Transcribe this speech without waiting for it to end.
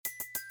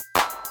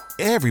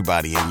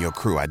Everybody in your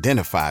crew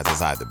identifies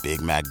as either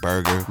Big Mac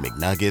Burger,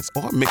 McNuggets,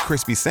 or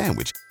McCrispy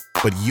Sandwich.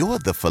 But you're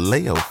the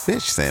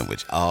Filet-O-Fish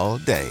Sandwich all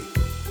day.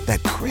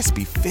 That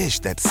crispy fish,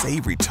 that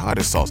savory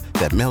tartar sauce,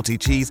 that melty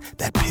cheese,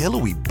 that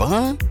pillowy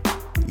bun.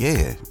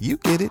 Yeah, you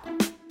get it.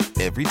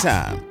 Every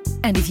time.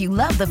 And if you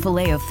love the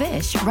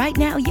Filet-O-Fish, right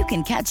now you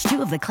can catch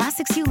two of the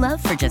classics you love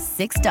for just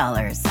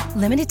 $6.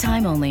 Limited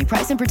time only.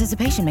 Price and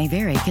participation may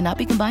vary. Cannot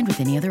be combined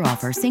with any other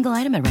offer. Single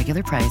item at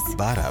regular price.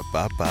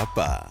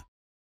 Ba-da-ba-ba-ba.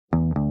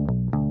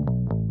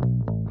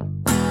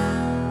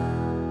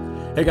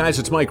 Hey guys,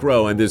 it's Mike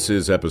Rowe, and this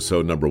is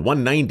episode number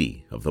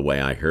 190 of The Way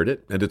I Heard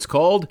It, and it's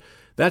called,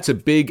 That's a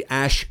Big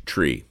Ash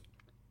Tree.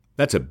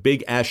 That's a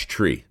big ash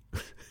tree.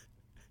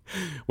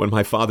 When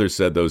my father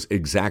said those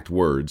exact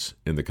words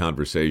in the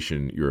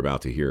conversation you're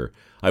about to hear,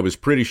 I was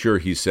pretty sure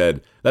he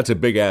said, that's a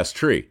big-ass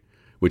tree,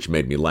 which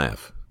made me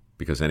laugh,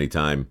 because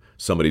anytime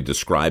somebody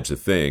describes a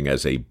thing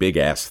as a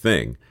big-ass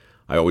thing,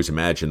 I always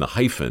imagine the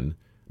hyphen,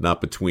 not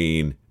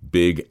between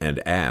big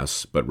and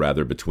ass, but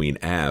rather between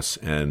ass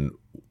and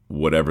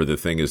whatever the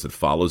thing is that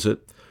follows it.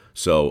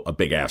 So a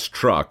big-ass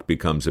truck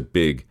becomes a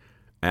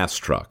big-ass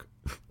truck,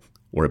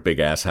 or a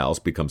big-ass house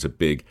becomes a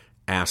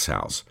big-ass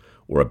house,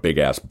 or a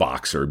big-ass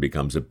boxer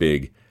becomes a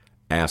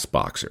big-ass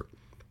boxer.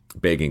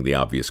 Begging the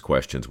obvious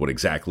questions, what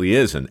exactly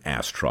is an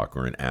ass truck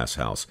or an ass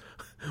house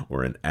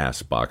or an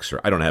ass boxer?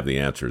 I don't have the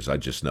answers. I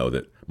just know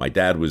that my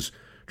dad was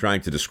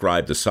trying to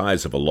describe the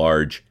size of a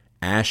large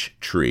ash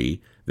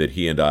tree that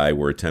he and I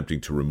were attempting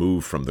to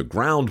remove from the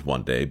ground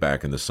one day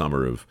back in the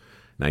summer of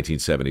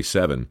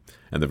 1977,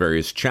 and the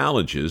various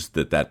challenges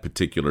that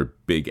particular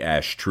big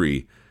ash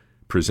tree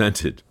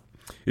presented.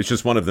 It's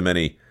just one of the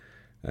many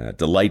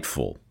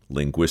delightful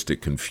linguistic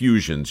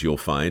confusions you'll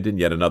find in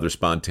yet another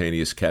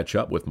spontaneous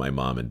catch-up with my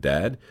mom and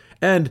dad,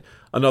 and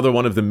another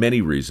one of the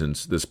many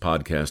reasons this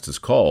podcast is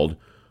called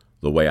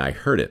The Way I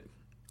Heard It,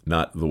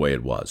 not The Way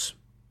It Was.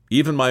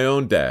 Even my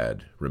own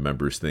dad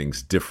remembers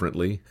things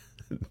differently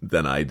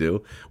than I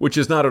do, which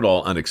is not at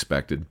all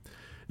unexpected.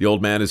 The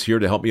old man is here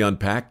to help me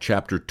unpack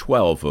Chapter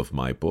 12 of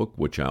my book,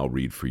 which I'll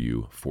read for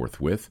you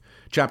forthwith.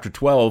 Chapter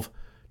 12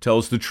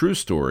 tells the true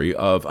story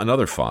of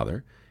another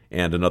father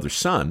and another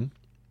son,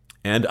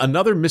 and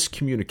another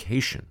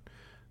miscommunication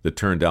that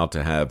turned out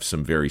to have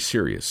some very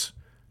serious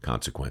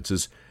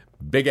consequences.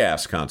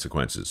 Big-ass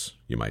consequences,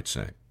 you might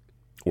say.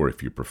 Or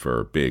if you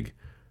prefer,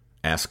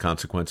 big-ass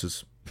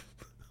consequences,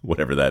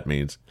 whatever that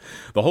means.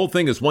 The whole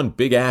thing is one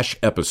big-ash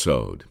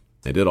episode,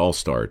 and it all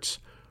starts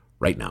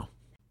right now.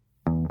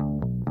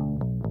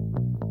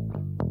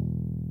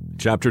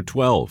 Chapter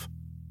 12.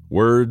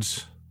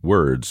 Words,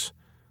 words,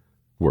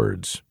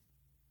 words.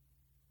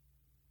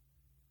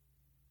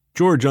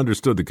 George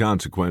understood the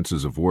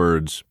consequences of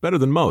words better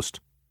than most.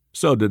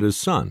 So did his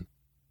son.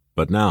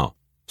 But now,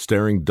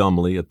 staring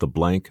dumbly at the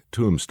blank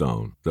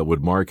tombstone that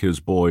would mark his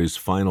boy's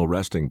final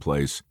resting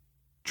place,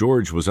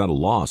 George was at a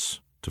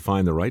loss to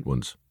find the right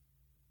ones.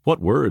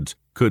 What words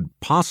could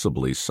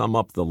possibly sum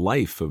up the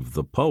life of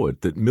the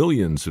poet that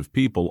millions of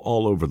people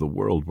all over the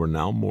world were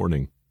now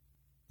mourning?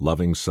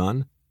 Loving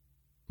son?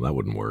 That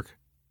wouldn't work.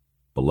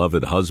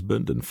 Beloved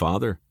husband and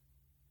father?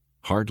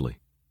 Hardly.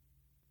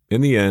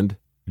 In the end,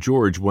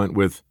 George went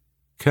with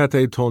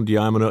Cate ton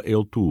diamina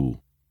el tu,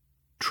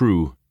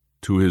 true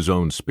to his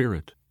own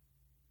spirit.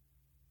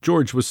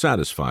 George was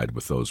satisfied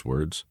with those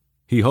words.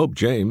 He hoped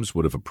James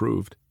would have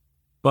approved.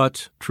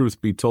 But, truth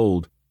be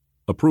told,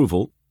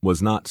 approval was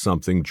not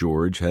something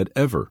George had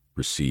ever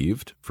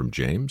received from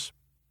James,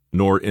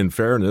 nor in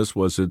fairness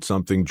was it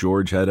something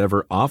George had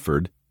ever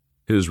offered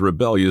his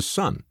rebellious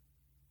son.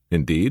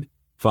 Indeed,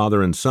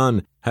 father and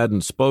son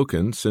hadn't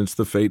spoken since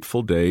the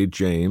fateful day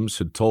James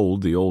had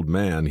told the old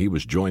man he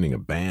was joining a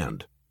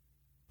band.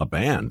 A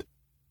band?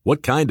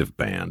 What kind of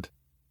band?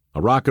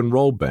 A rock and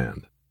roll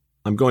band.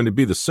 I'm going to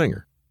be the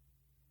singer.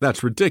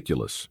 That's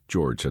ridiculous,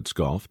 George had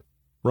scoffed.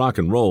 Rock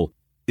and roll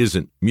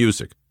isn't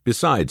music.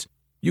 Besides,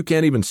 you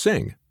can't even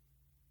sing.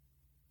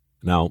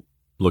 Now,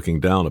 looking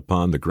down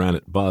upon the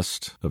granite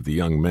bust of the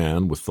young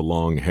man with the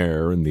long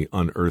hair and the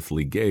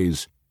unearthly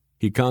gaze,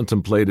 he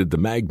contemplated the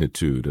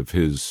magnitude of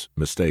his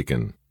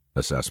mistaken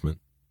assessment.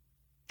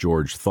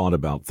 George thought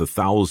about the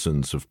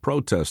thousands of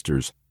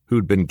protesters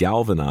who'd been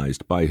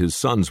galvanized by his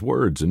son's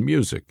words and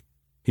music.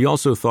 He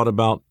also thought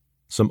about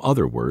some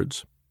other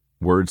words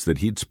that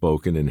he'd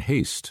spoken in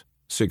haste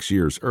 6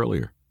 years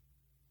earlier.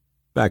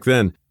 Back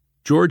then,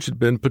 George had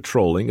been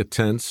patrolling a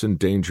tense and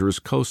dangerous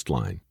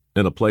coastline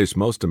in a place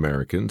most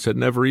Americans had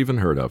never even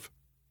heard of.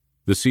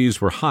 The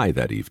seas were high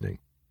that evening,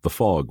 the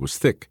fog was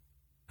thick,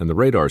 and the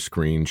radar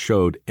screen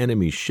showed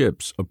enemy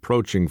ships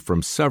approaching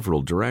from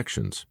several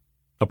directions,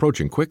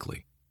 approaching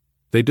quickly.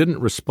 They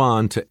didn't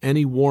respond to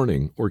any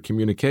warning or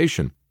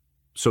communication,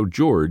 so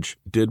George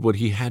did what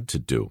he had to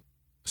do,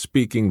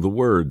 speaking the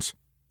words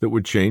that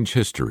would change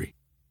history.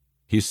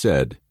 He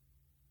said,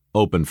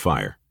 "Open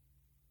fire."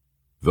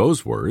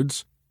 Those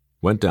words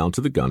went down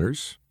to the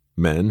gunners,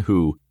 men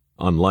who,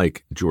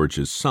 unlike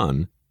George's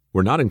son,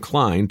 were not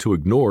inclined to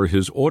ignore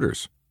his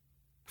orders.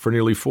 For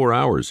nearly 4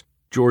 hours,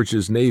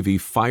 George's Navy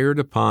fired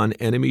upon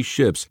enemy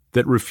ships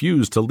that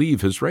refused to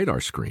leave his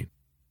radar screen.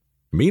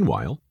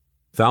 Meanwhile,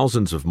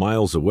 thousands of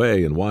miles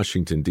away in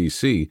Washington,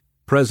 D.C.,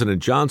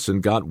 President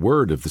Johnson got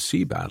word of the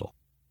sea battle.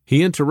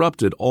 He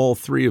interrupted all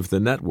three of the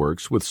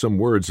networks with some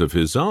words of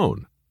his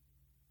own.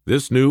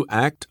 This new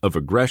act of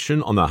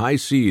aggression on the high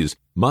seas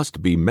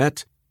must be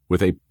met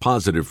with a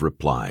positive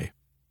reply.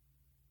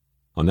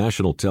 On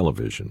national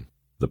television,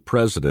 the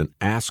president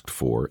asked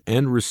for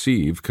and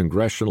received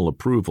congressional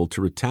approval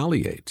to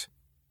retaliate,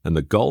 and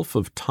the Gulf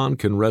of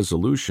Tonkin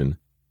Resolution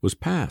was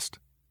passed.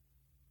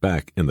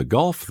 Back in the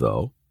Gulf,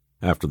 though,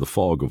 after the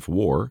fog of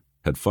war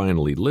had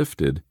finally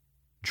lifted,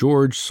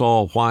 George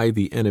saw why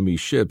the enemy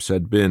ships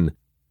had been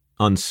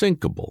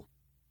unsinkable.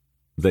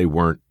 They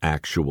weren't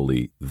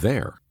actually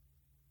there.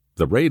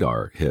 The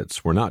radar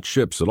hits were not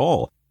ships at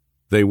all.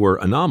 They were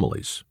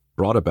anomalies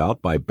brought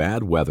about by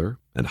bad weather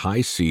and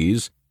high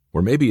seas,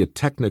 or maybe a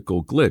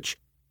technical glitch.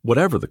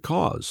 Whatever the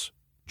cause,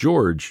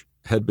 George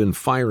had been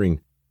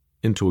firing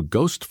into a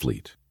ghost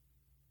fleet.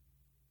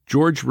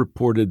 George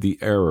reported the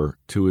error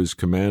to his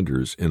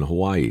commanders in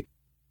Hawaii.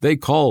 They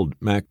called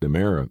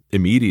McNamara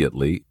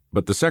immediately,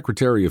 but the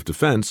Secretary of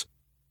Defense,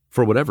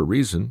 for whatever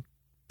reason,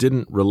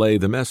 didn't relay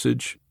the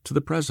message to the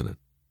president.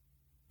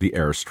 The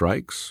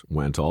airstrikes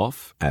went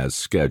off as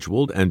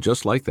scheduled, and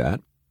just like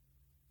that,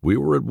 we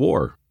were at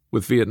war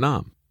with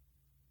Vietnam.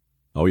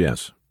 Oh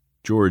yes,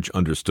 George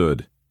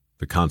understood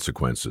the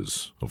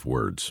consequences of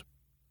words.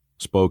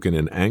 Spoken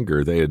in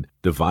anger, they had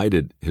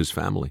divided his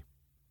family.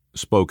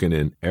 Spoken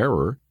in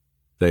error,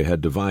 they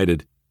had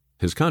divided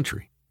his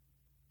country.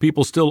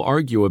 People still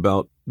argue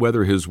about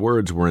whether his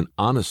words were an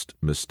honest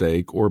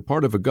mistake or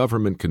part of a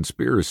government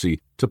conspiracy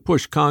to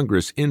push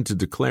Congress into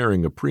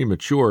declaring a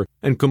premature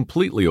and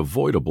completely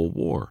avoidable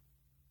war.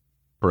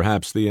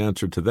 Perhaps the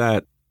answer to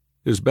that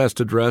is best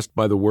addressed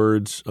by the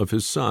words of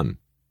his son,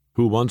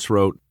 who once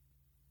wrote,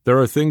 "There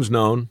are things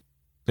known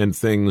and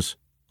things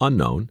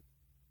unknown,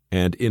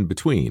 and in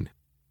between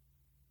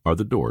are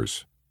the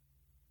doors."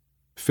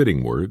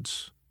 Fitting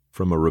words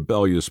from a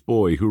rebellious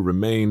boy who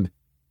remained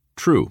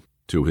true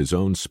to his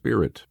own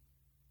spirit.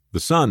 The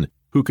son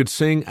who could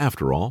sing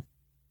after all,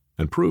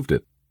 and proved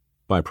it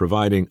by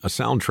providing a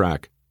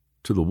soundtrack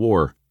to the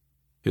war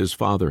his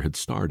father had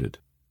started.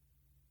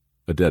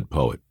 A dead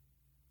poet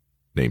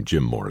named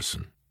Jim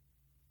Morrison.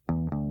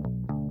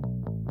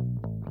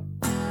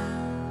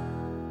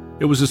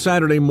 It was a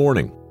Saturday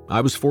morning.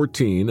 I was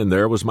 14, and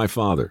there was my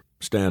father,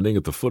 standing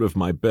at the foot of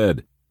my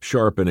bed,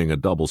 sharpening a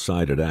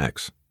double-sided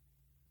axe.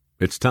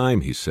 "It's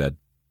time," he said.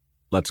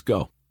 "Let's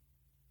go."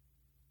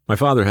 My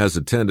father has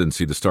a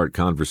tendency to start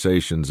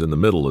conversations in the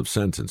middle of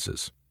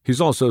sentences. He's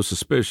also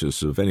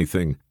suspicious of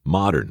anything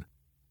modern,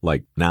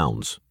 like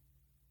nouns.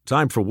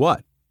 "Time for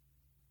what?"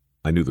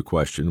 I knew the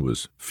question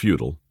was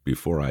futile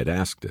before I'd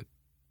asked it.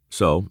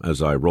 So,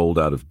 as I rolled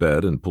out of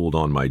bed and pulled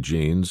on my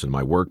jeans and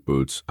my work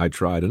boots, I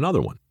tried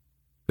another one.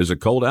 "Is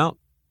it cold out?"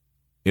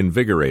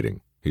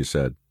 "Invigorating," he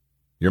said.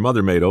 "Your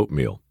mother made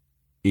oatmeal.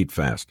 Eat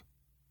fast."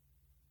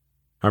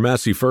 Our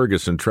Massey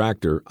Ferguson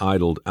tractor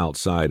idled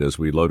outside as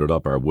we loaded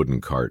up our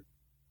wooden cart.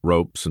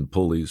 Ropes and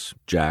pulleys,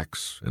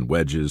 jacks and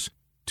wedges,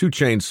 2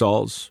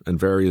 chainsaws, and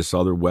various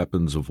other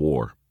weapons of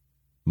war.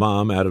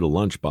 Mom added a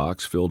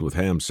lunchbox filled with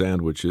ham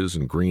sandwiches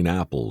and green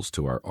apples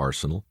to our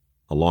arsenal,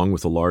 along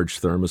with a large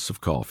thermos of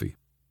coffee.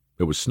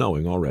 It was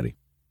snowing already.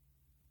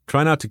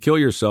 "Try not to kill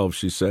yourself,"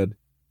 she said.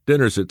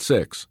 "Dinner's at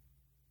 6.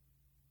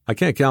 I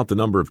can't count the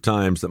number of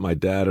times that my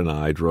dad and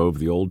I drove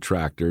the old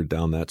tractor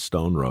down that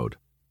stone road.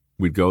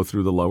 We'd go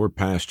through the lower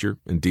pasture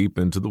and deep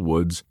into the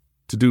woods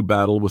to do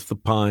battle with the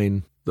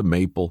pine, the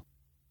maple,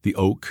 the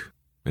oak,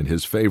 and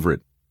his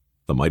favorite,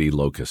 the mighty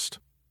locust.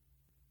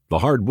 "The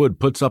hard wood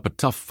puts up a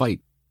tough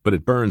fight, but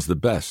it burns the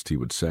best," he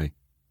would say.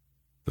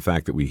 The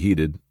fact that we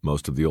heated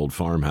most of the old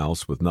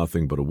farmhouse with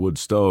nothing but a wood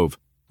stove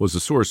was a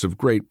source of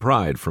great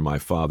pride for my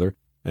father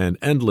and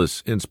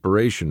endless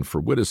inspiration for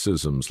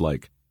witticisms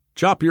like,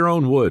 "Chop your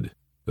own wood,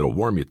 it'll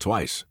warm you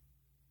twice."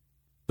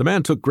 The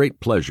man took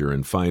great pleasure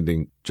in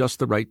finding just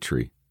the right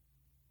tree.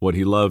 What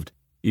he loved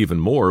even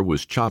more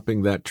was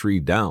chopping that tree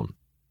down.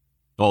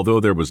 Although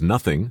there was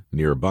nothing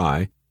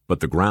nearby but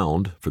the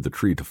ground for the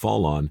tree to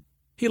fall on,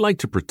 he liked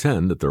to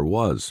pretend that there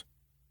was.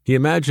 He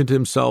imagined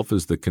himself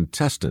as the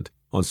contestant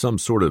on some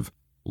sort of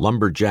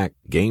lumberjack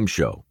game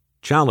show,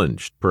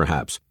 challenged,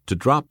 perhaps, to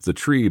drop the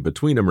tree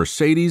between a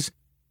Mercedes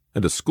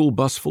and a school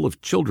bus full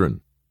of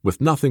children,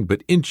 with nothing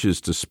but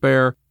inches to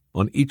spare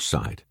on each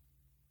side.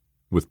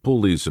 With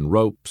pulleys and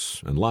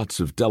ropes and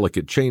lots of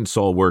delicate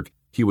chainsaw work,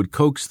 he would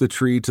coax the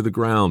tree to the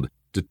ground,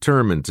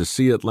 determined to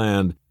see it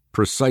land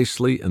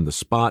precisely in the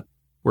spot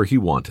where he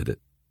wanted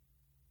it.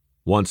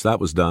 Once that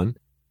was done,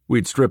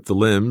 we'd strip the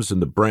limbs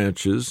and the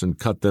branches and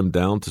cut them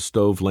down to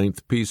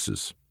stove-length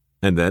pieces,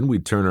 and then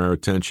we'd turn our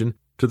attention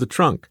to the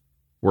trunk,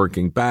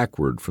 working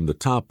backward from the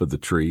top of the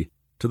tree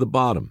to the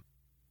bottom.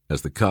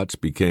 As the cuts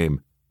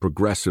became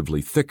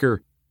progressively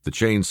thicker, the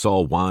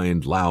chainsaw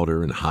whined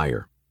louder and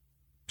higher.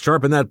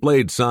 "Sharpen that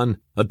blade, son.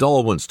 A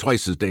dull one's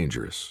twice as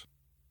dangerous."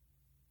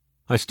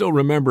 I still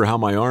remember how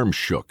my arms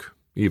shook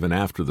even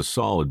after the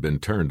saw had been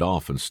turned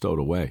off and stowed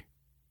away.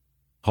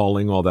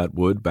 Hauling all that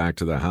wood back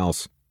to the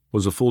house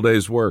was a full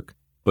day's work,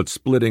 but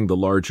splitting the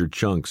larger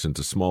chunks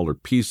into smaller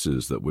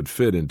pieces that would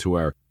fit into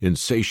our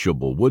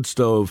insatiable wood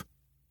stove,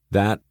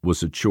 that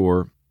was a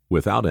chore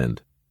without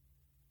end.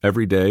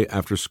 Every day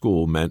after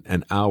school meant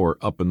an hour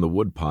up in the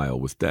woodpile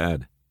with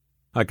Dad.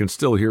 I can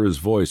still hear his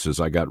voice as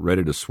I got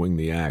ready to swing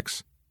the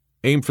axe.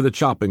 "Aim for the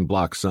chopping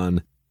block,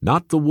 son,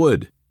 not the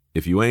wood.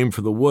 If you aim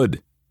for the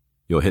wood,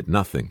 you'll hit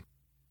nothing."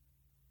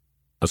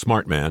 A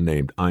smart man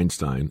named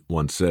Einstein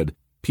once said,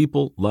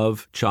 "People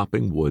love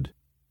chopping wood.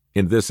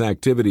 In this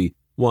activity,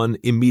 one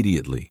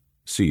immediately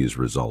sees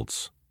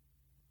results."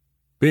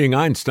 Being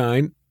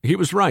Einstein, he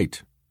was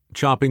right.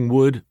 Chopping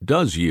wood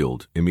does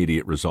yield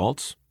immediate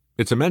results.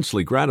 It's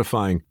immensely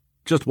gratifying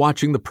just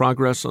watching the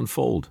progress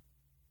unfold.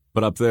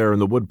 But up there in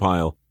the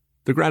woodpile,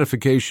 the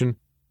gratification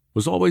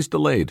was always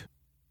delayed.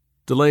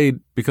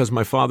 Delayed because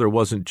my father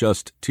wasn't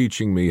just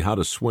teaching me how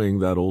to swing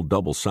that old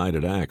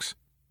double-sided axe.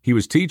 He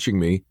was teaching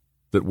me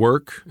that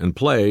work and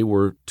play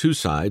were two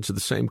sides of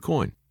the same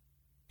coin.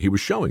 He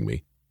was showing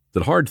me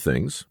that hard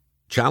things,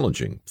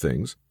 challenging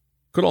things,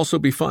 could also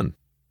be fun.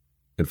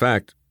 In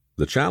fact,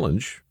 the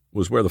challenge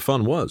was where the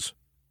fun was.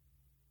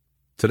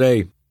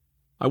 Today,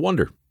 I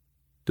wonder,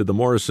 did the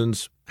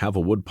Morrisons have a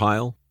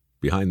woodpile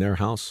behind their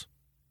house?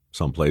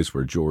 Someplace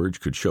where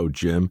George could show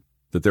Jim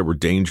that there were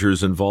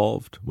dangers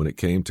involved when it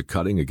came to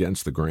cutting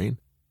against the grain?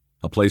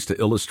 A place to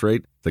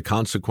illustrate the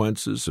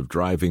consequences of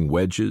driving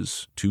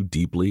wedges too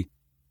deeply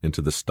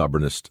into the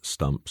stubbornest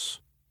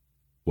stumps?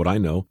 What I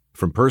know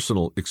from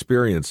personal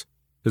experience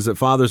is that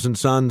fathers and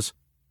sons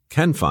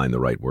can find the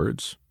right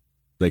words.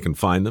 They can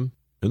find them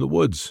in the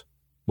woods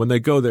when they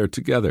go there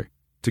together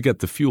to get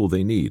the fuel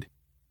they need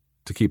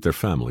to keep their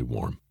family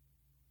warm.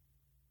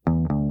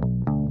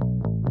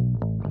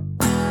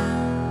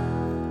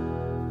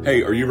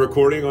 Hey, are you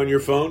recording on your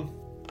phone?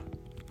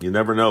 You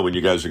never know when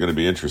you guys are going to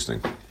be interesting.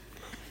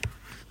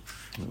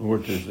 Or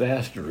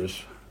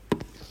disastrous.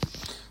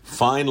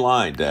 Fine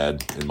line,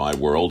 Dad, in my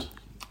world,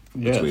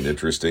 Yes. between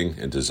interesting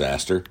and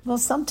disaster. Well,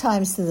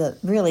 sometimes the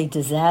really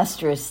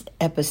disastrous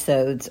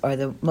episodes are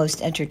the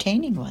most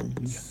entertaining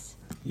ones.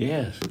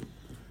 Yes.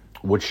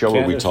 What show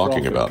are we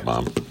talking about,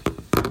 Mom?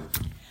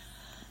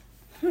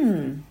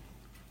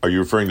 Are you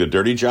referring to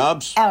Dirty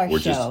Jobs? Our or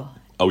show.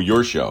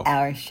 Your show.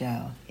 Our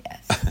show,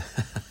 yes.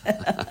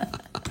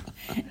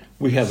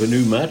 We have a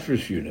new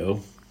mattress, you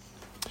know.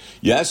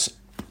 Yes,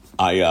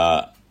 I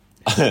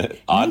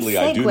oddly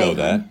I do know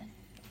that.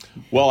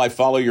 Well, I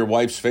follow your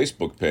wife's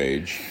Facebook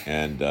page,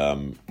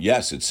 and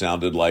yes, it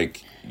sounded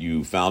like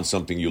you found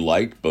something you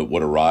liked, but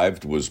what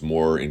arrived was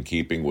more in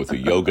keeping with a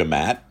yoga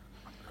mat.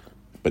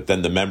 But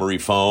then the memory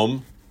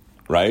foam,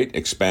 right,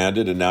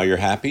 expanded, and now you're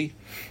happy?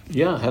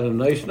 Yeah, had a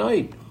nice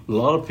night. A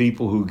lot of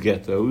people who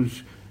get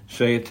those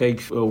say it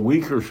takes a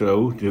week or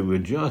so to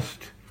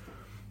adjust.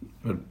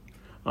 But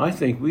I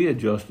think we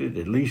adjusted,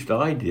 at least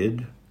I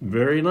did,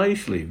 very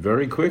nicely,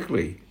 very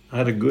quickly.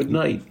 Had a good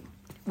night.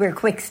 We're a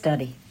quick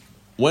study.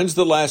 When's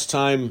the last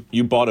time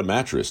you bought a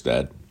mattress,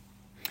 Dad?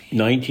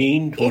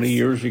 20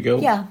 years ago.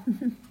 Yeah.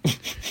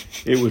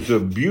 It was a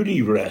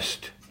beauty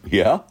rest.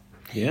 Yeah?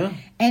 Yeah.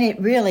 And it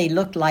really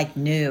looked like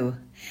new.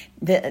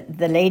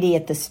 The lady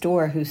at the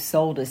store who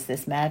sold us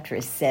this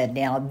mattress said,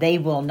 now, they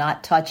will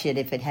not touch it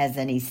if it has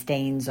any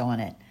stains on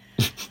it.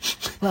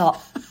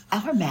 Well,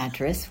 our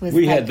mattress was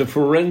We had the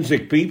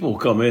forensic people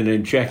come in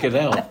and check it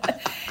out.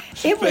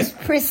 It was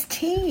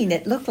pristine.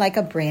 It looked like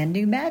a brand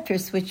new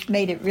mattress, which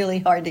made it really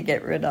hard to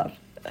get rid of.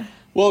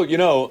 Well, you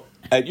know,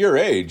 at your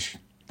age,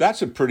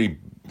 that's a pretty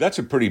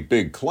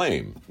big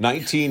claim.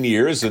 19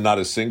 years and not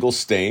a single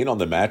stain on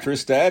the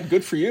mattress, Dad.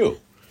 Good for you.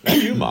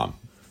 And you, Mom.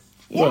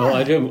 Yeah.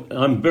 Well,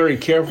 I'm very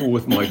careful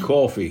with my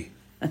coffee.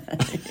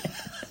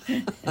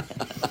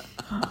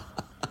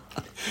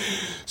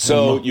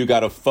 So you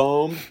got a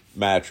foam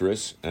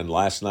mattress, and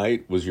last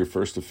night was your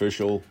first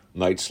official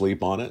night's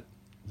sleep on it?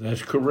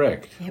 That's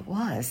correct. It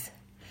was.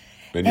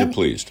 And you're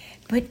pleased.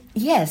 But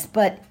yes,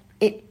 but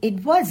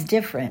it was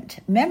different.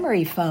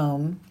 Memory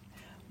foam,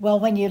 well,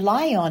 when you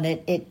lie on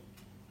it,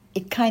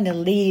 it kind of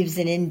leaves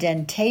an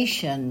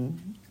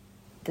indentation,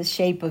 the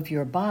shape of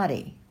your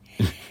body.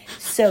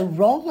 So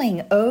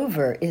rolling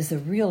over is a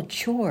real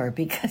chore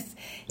because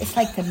it's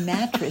like the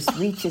mattress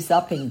reaches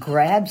up and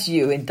grabs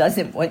you and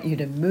doesn't want you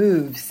to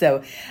move.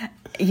 So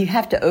you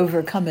have to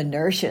overcome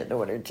inertia in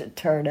order to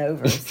turn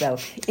over. So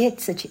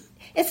it's a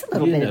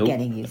little bit of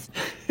getting used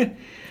to.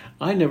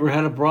 I never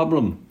had a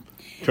problem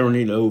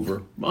turning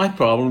over. My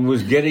problem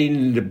was getting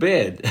into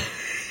bed.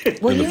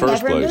 Well, In the you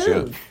first never place,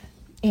 move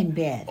in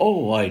bed.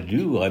 Oh, I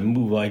do. I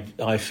move.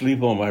 I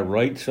sleep on my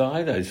right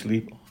side. I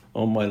sleep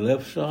on my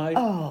left side.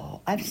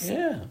 Oh, I've seen.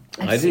 Yeah.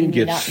 I've I seen didn't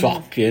you get not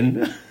socked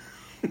in.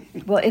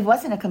 Well, it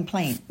wasn't a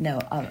complaint. No,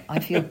 I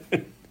feel.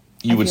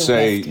 You would feel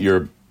say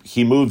rested.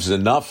 he moves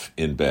enough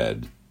in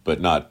bed,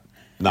 but not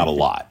a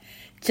lot.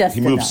 Just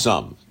He moves enough.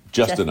 some,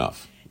 just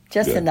enough.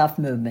 Just Good. enough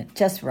movement,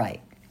 just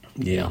right.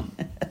 Yeah.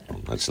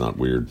 That's not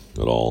weird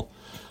at all.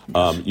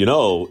 You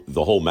know,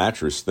 the whole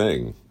mattress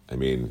thing I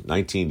mean,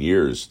 19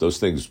 years, those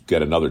things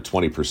get another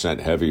 20%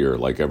 heavier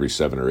like every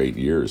 7 or 8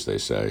 years, they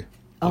say,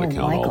 on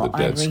account of all the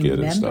dead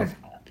skin and stuff.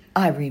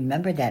 I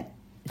remember that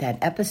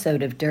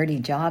episode of Dirty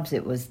Jobs.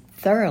 It was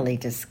thoroughly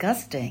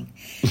disgusting.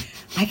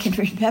 I can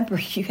remember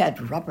you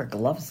had rubber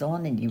gloves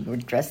on and you were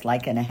dressed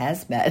like in a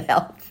hazmat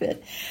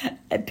outfit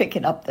and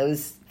picking up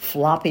those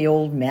floppy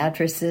old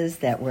mattresses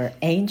that were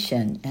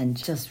ancient and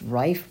just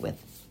rife with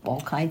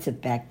all kinds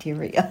of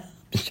bacteria.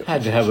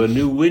 Had to have a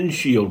new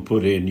windshield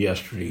put in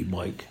yesterday,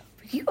 Mike.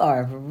 You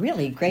are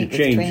really great with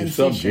change transition.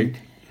 the subject.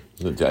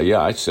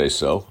 Yeah, I'd say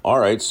so. All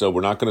right, so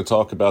we're not going to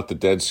talk about the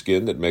dead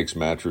skin that makes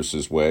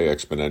mattresses weigh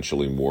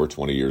exponentially more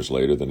 20 years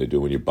later than they do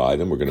when you buy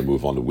them. We're going to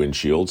move on to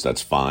windshields.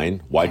 That's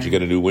fine. Why'd you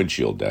get a new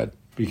windshield, Dad?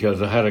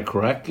 Because I had a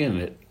crack in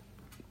it.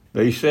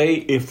 They say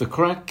if the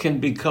crack can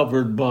be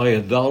covered by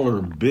a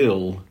dollar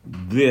bill,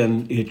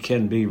 then it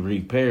can be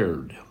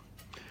repaired.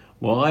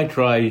 Well, I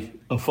tried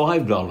a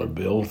 $5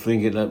 bill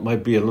thinking that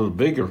might be a little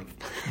bigger.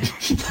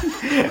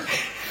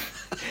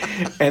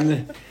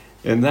 and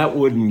that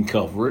wouldn't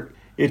cover it.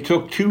 It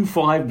took 2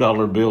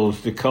 $5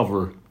 bills to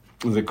cover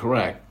the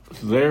crack.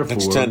 Therefore,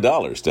 that's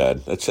 $10,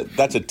 Dad. That's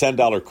a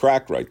 $10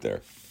 crack right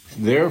there.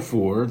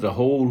 Therefore, the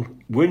whole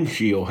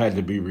windshield had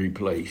to be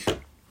replaced.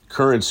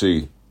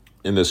 Currency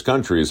in this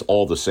country is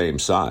all the same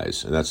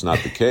size, and that's not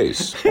the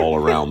case all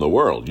around the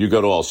world. You go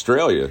to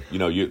Australia,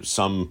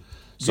 some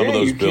of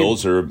those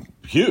bills are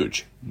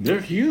huge.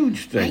 They're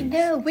huge things. I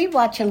know. We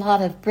watch a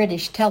lot of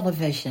British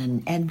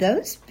television, and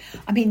those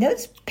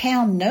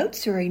pound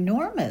notes are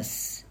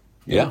enormous.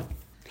 Yeah.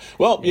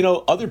 Well,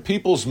 other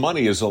people's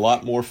money is a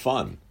lot more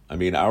fun. I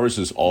mean, ours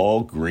is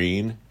all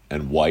green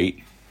and white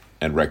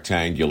and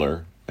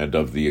rectangular and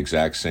of the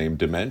exact same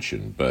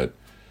dimension. But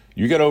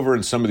you get over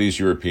in some of these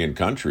European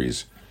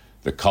countries,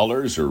 the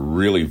colors are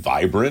really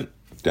vibrant.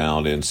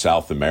 Down in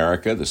South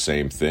America, the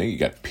same thing. You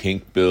got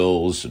pink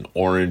bills and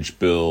orange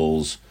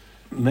bills.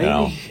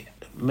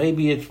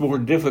 Maybe it's more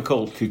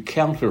difficult to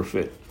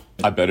counterfeit.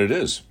 I bet it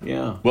is.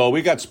 Yeah. Well,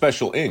 we got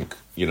special ink,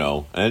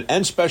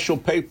 and special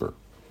paper.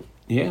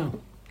 Yeah.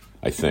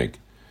 I think.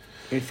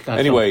 It's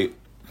got some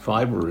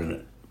fiber in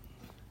it.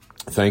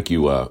 Thank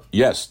you.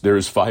 Yes, there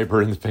is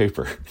fiber in the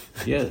paper.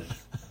 Yes,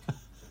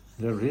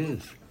 there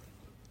is.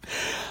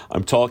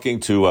 I'm talking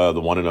to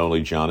the one and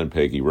only John and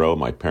Peggy Rowe,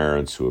 my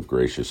parents, who have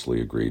graciously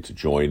agreed to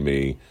join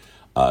me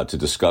to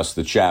discuss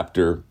the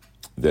chapter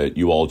that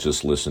you all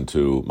just listened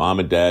to. Mom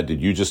and Dad,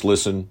 did you just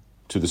listen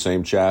to the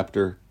same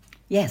chapter?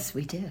 Yes,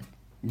 we did.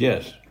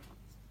 Yes.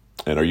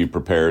 And are you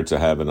prepared to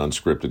have an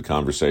unscripted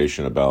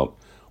conversation about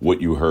what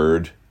you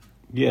heard?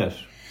 Yes.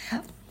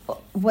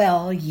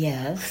 Well,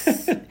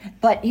 yes.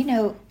 But,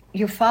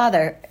 your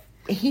father,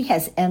 he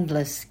has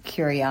endless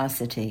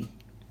curiosity.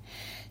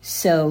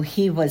 So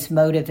he was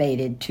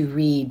motivated to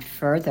read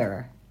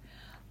further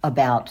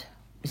about,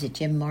 was it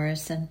Jim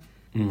Morrison?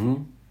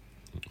 Mm-hmm.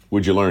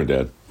 What'd you learn,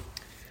 Dad?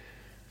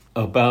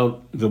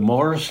 About the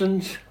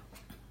Morrisons?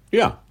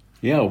 Yeah.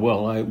 Yeah,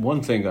 well,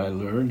 one thing I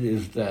learned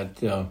is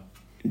that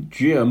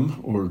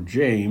Jim, or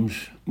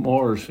James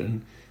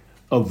Morrison,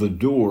 of the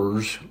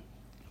Doors,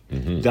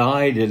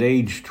 died at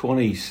age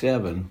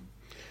 27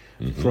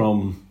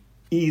 from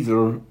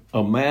either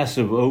a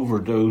massive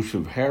overdose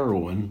of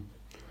heroin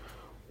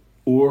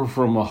or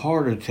from a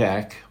heart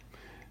attack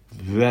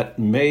that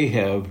may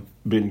have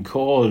been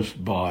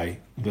caused by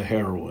the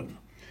heroin.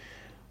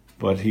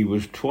 But he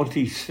was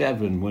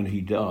 27 when he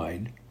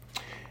died.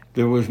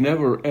 There was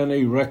never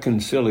any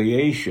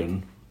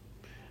reconciliation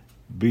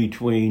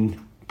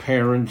between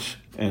parents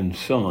and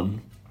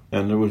son,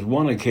 and there was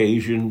one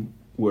occasion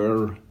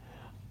where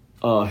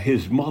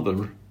his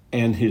mother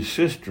and his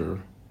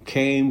sister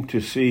came to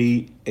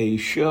see a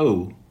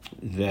show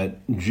that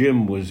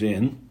Jim was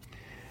in,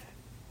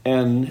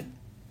 and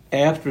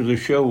after the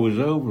show was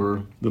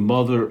over, the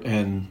mother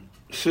and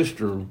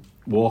sister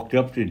walked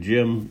up to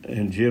Jim,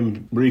 and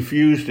Jim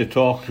refused to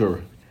talk to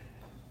her.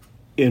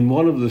 In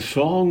one of the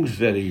songs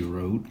that he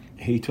wrote,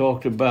 he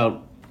talked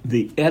about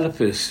the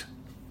Oedipus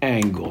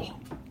angle,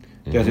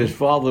 that his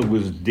father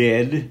was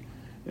dead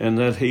and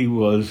that he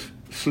was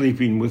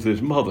sleeping with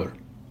his mother.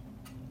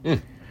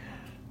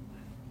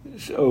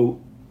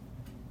 So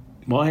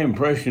my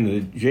impression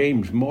that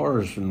James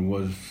Morrison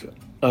was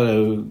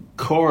a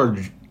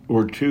card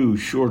or two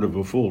short of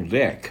a full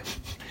deck.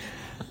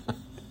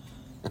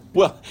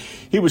 Well,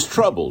 he was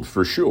troubled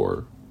for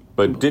sure,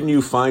 but didn't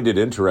you find it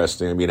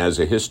interesting? I mean, as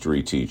a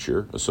history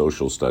teacher, a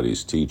social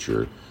studies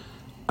teacher,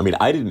 I mean,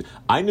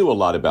 I knew a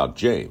lot about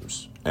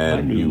James. And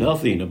I knew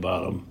nothing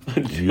about him.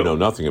 You know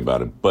nothing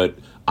about him, but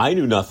I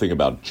knew nothing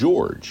about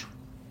George.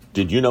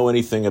 Did you know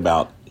anything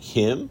about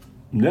him?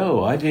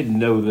 No, I didn't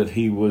know that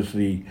he was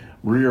the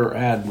rear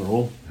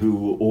admiral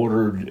who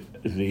ordered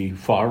the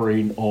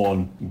firing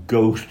on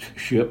ghost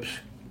ships.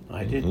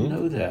 I didn't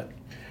know that.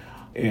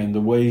 And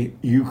the way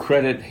you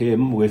credit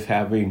him with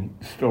having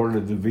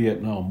started the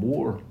Vietnam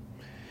War,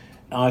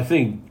 I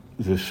think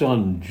the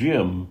son,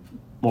 Jim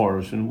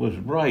Morrison, was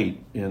right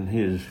in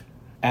his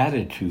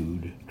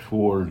attitude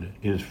toward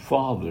his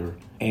father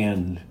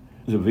and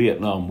the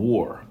Vietnam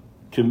War.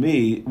 to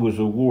me, was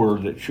a war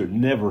that should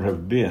never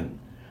have been.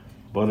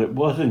 But it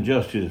wasn't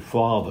just his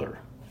father.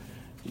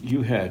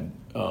 You had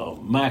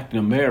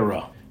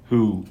McNamara,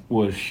 who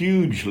was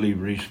hugely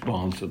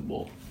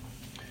responsible.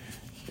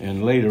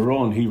 And later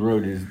on, he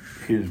wrote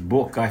his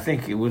book. I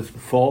think it was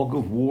Fog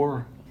of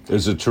War.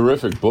 It's a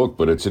terrific book,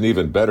 but it's an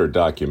even better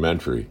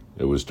documentary.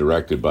 It was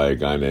directed by a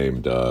guy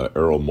named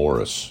Errol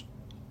Morris.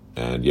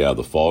 And yeah,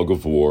 The Fog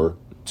of War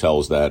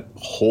tells that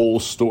whole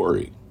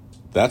story.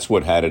 That's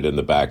what had it in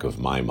the back of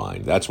my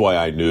mind. That's why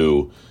I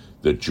knew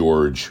that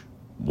George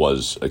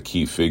was a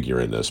key figure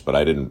in this, but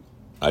I didn't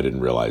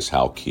realize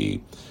how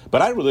key.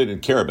 But I really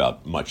didn't care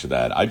about much of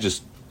that.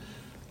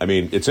 I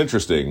mean, it's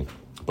interesting,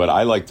 but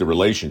I like the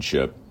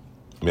relationship.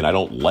 I mean, I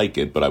don't like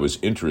it, but I was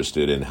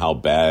interested in how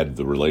bad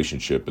the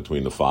relationship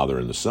between the father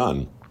and the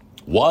son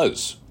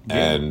was.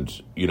 Yeah.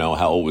 And,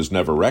 how it was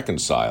never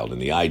reconciled.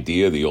 And the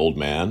idea of the old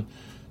man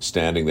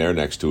standing there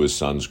next to his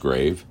son's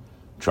grave,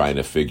 trying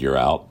to figure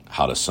out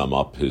how to sum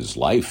up his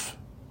life,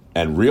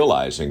 and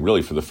realizing,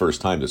 really for the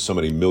first time, that so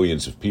many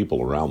millions of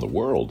people around the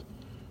world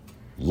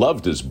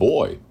loved his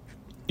boy,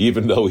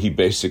 even though he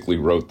basically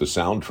wrote the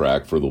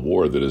soundtrack for the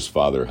war that his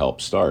father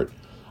helped start.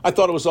 I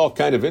thought it was all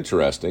kind of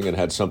interesting and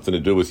had something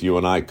to do with you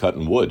and I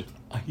cutting wood.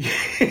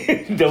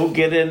 Don't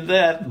get in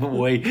that,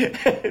 boy.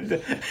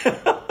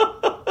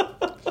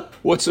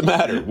 What's the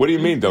matter? What do you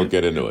mean don't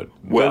get into it?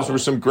 Those were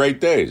some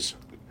great days.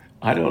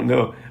 I don't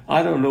know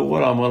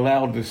what I'm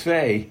allowed to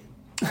say.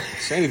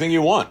 Say anything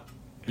you want.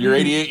 You're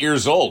 88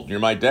 years old. You're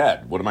my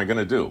dad. What am I going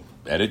to do?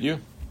 Edit you?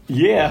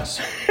 Yes.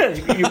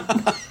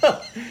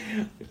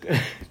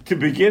 To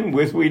begin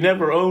with, we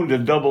never owned a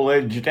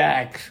double-edged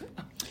axe.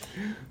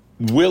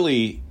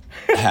 Willie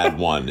had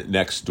one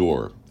next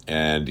door,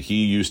 and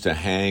he used to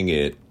hang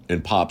it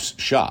in Pop's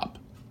shop.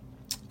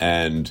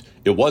 And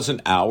it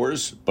wasn't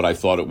ours, but I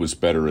thought it was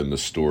better in the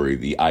story.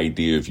 The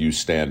idea of you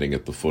standing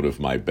at the foot of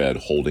my bed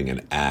holding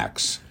an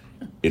axe.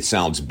 It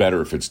sounds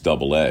better if it's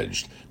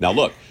double-edged. Now,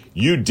 look,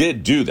 you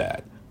did do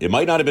that. It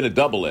might not have been a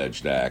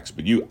double-edged axe,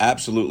 but you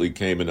absolutely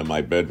came into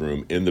my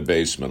bedroom in the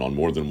basement on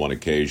more than one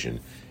occasion,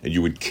 and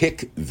you would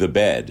kick the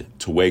bed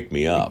to wake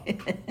me up,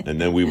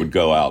 and then we would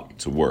go out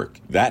to work.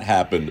 That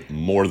happened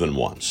more than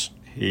once.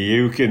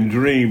 You can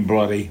dream,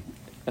 buddy.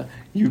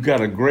 You got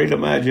a great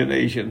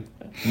imagination.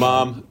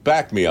 Mom,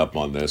 back me up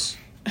on this.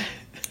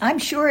 I'm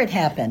sure it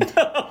happened.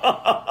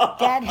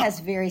 Dad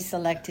has very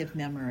selective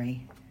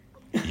memory.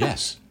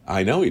 Yes,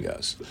 I know he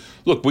does.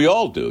 Look, we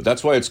all do.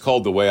 That's why it's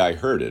called The Way I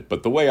Heard It.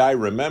 But the way I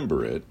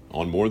remember it,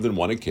 on more than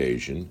one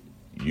occasion,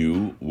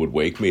 you would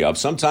wake me up.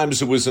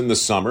 Sometimes it was in the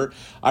summer.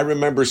 I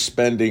remember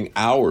spending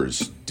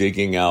hours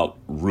digging out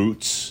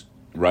roots,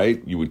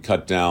 right? You would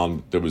cut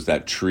down, there was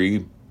that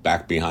tree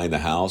back behind the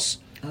house.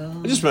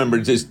 Oh. I just remember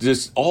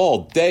just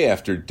all day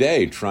after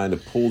day trying to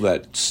pull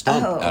that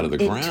stump out of the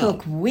ground. It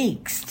took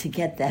weeks to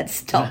get that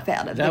stump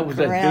out of the ground. That was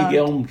that big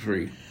elm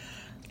tree.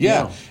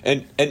 Yeah.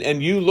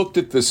 And you looked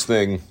at this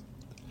thing.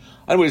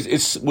 Anyways,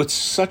 it's with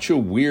such a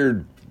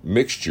weird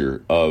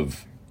mixture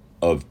of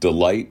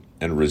delight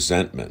and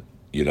resentment,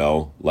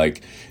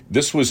 Like,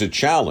 this was a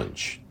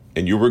challenge,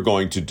 and you were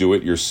going to do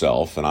it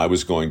yourself, and I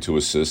was going to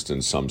assist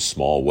in some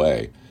small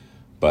way.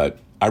 But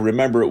I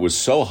remember it was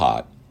so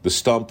hot, the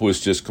stump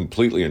was just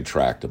completely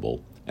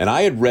intractable. And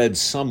I had read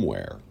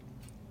somewhere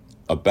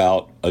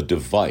about a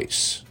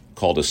device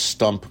called a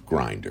stump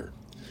grinder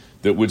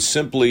that would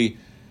simply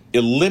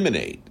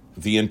eliminate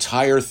the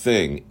entire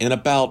thing in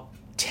about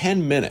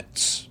 10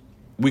 minutes.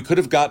 We could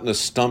have gotten a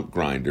stump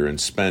grinder and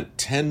spent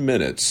 10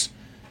 minutes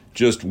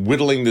just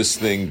whittling this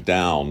thing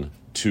down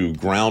to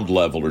ground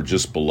level or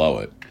just below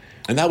it.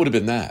 And that would have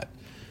been that.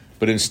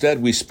 But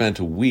instead, we spent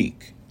a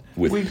week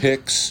with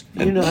picks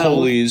and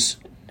pulleys.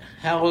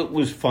 How it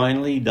was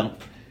finally done.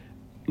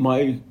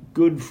 My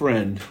good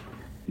friend,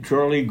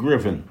 Charlie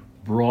Griffin,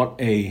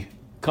 brought a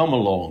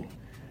come-along.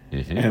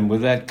 Mm-hmm. And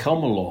with that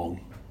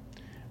come-along,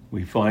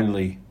 we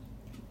finally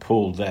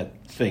pulled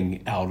that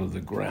thing out of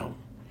the ground.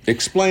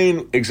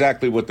 Explain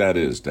exactly what that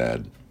is,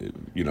 Dad.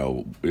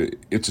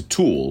 It's a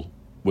tool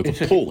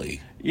with a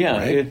pulley. Yeah,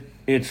 right?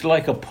 It's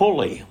like a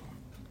pulley.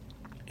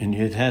 And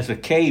it has a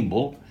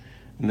cable.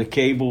 And the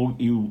cable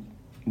you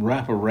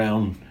wrap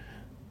around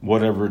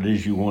whatever it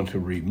is you want to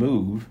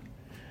remove.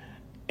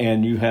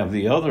 And you have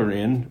the other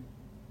end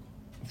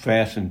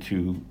fastened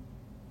to,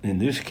 in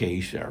this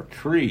case, our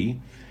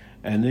tree.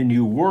 And then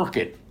you work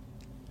it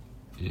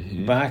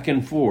back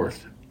and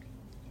forth,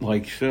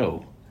 like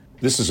so.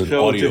 This is an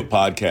audio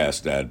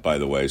podcast, Dad, by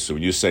the way. So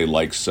when you say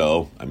like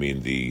so, I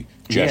mean, the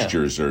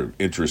gestures are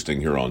interesting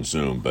here on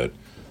Zoom, but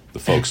the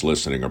folks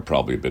listening are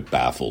probably a bit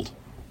baffled.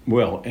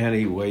 Well,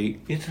 anyway,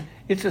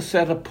 it's a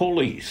set of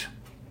pulleys.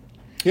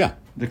 Yeah.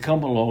 The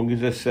come-along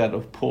is a set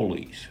of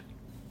pulleys.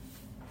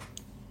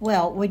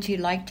 Well, would you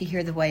like to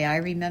hear the way I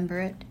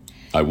remember it?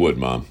 I would,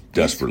 Mom,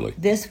 desperately.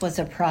 This was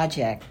a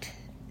project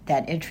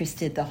that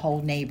interested the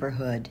whole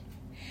neighborhood.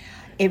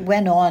 It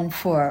went on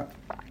for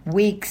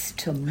weeks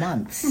to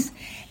months.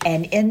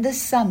 And in the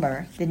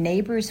summer, the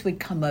neighbors would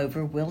come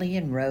over, Willie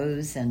and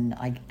Rose, and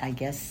I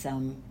guess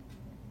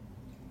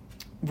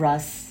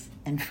Russ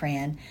and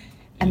Fran,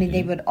 I mean,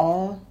 they would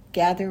all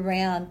gather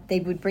around.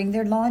 They would bring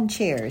their lawn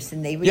chairs,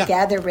 and they would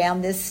gather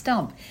around this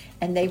stump,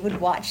 and they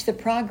would watch the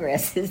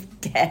progress. His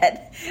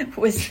dad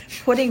was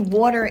putting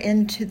water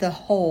into the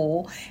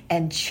hole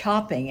and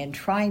chopping and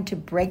trying to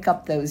break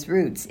up those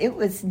roots. It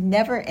was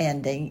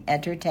never-ending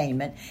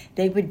entertainment.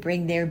 They would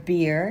bring their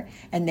beer,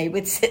 and they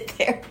would sit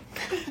there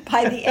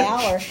by the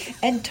hour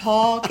and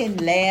talk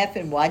and laugh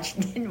and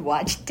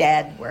watch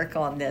Dad work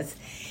on this.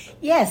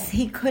 Yes,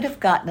 he could have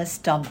gotten a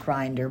stump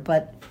grinder,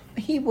 but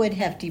he would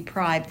have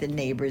deprived the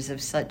neighbors of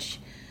such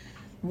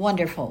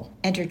wonderful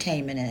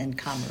entertainment and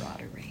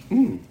camaraderie.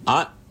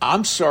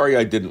 I'm sorry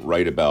I didn't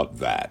write about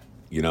that.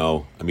 You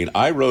know, I mean,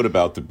 I wrote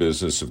about the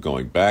business of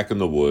going back in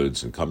the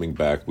woods and coming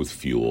back with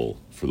fuel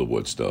for the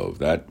wood stove.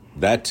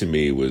 That to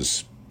me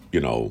was,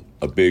 you know,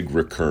 a big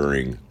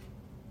recurring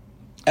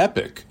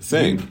epic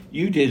thing.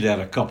 You did that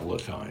a couple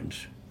of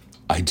times.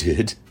 I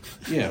did?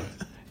 Yeah,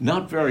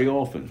 not very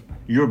often.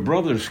 Your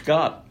brother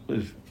Scott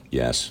was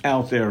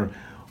out there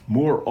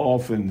more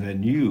often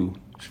than you,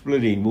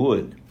 splitting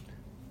wood.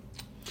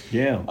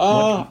 Yeah.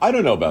 I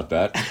don't know about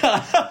that.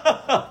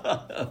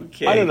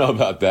 Okay. I don't know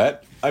about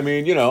that. I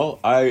mean, you know,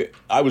 I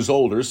was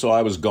older, so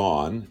I was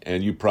gone,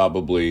 and you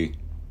probably,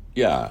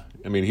 I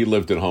mean, he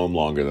lived at home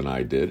longer than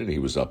I did, and he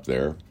was up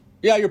there.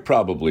 Yeah, you're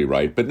probably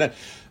right. But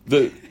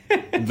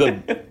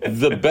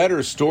the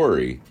better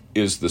story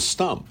is the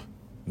stump.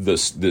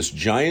 This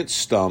giant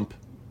stump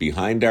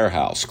behind our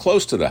house,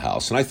 close to the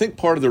house. And I think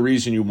part of the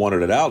reason you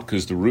wanted it out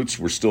was the roots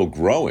were still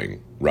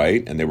growing,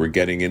 right? And they were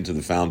getting into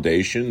the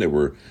foundation. They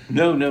were...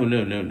 No.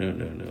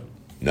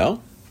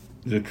 No?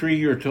 The tree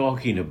you're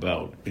talking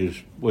about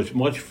was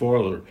much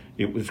farther.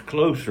 It was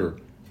closer.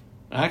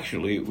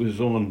 Actually, it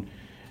was on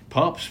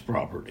Pop's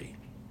property.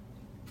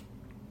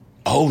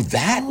 Oh,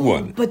 that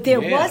one. But there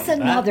was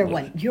another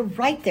one. You're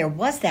right, there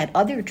was that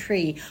other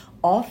tree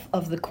off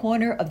of the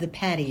corner of the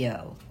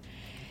patio.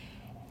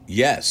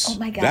 Yes. Oh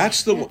my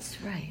gosh,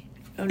 that's right.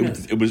 Oh, no.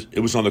 It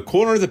was on the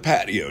corner of the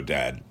patio,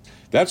 Dad.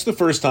 That's the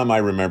first time I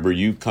remember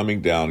you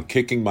coming down,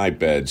 kicking my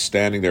bed,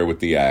 standing there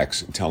with the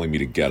axe, and telling me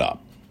to get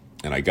up.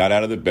 And I got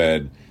out of the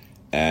bed,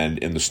 and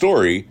in the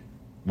story,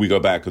 we go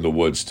back in the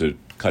woods to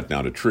cut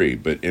down a tree.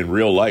 But in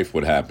real life,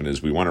 what happened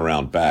is we went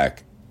around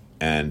back,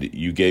 and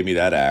you gave me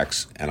that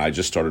axe, and I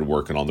just started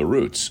working on the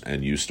roots,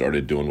 and you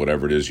started doing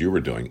whatever it is you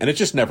were doing. And it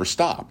just never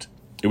stopped.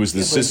 It was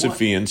the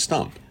Sisyphean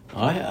stump.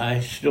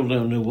 I still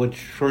don't know what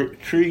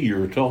tree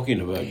you're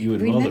talking about, you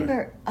and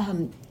Mother.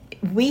 Remember,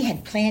 we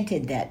had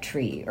planted that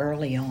tree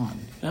early on.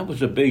 That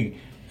was a big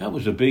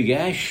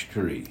ash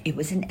tree. It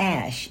was an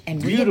ash,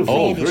 and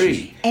beautiful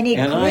tree. And it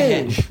grew.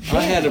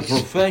 I had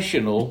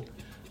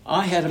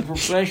a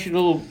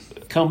professional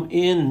come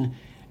in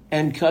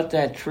and cut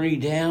that tree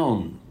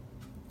down.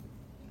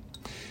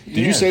 Did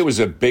you say it was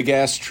a big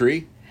ass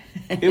tree?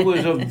 It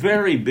was a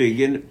very big,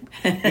 and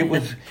it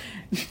was.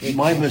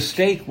 My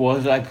mistake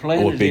was I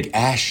planted it. Oh, a big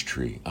ash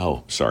tree.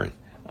 Oh, sorry.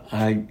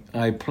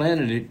 I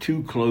planted it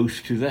too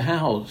close to the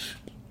house.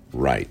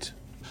 Right.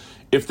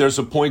 If there's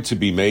a point to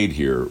be made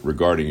here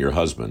regarding your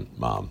husband,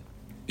 Mom,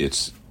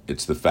 it's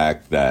the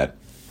fact that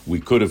we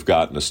could have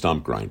gotten a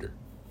stump grinder.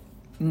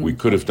 We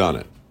could have done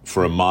it.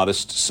 For a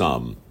modest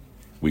sum,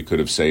 we could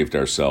have saved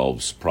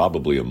ourselves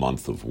probably a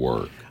month of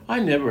work. I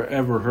never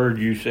ever heard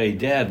you say,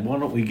 Dad, why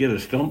don't we get a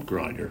stump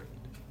grinder?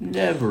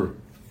 Never.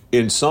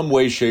 In some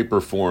way, shape,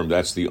 or form,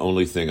 that's the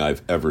only thing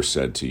I've ever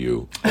said to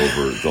you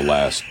over the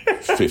last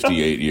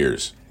 58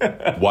 years.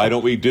 Why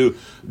don't we do...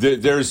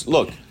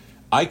 Look,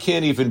 I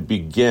can't even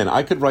begin.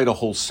 I could write a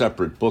whole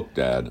separate book,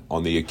 Dad,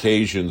 on the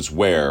occasions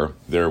where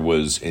there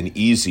was an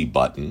easy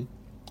button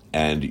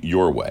and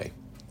your way.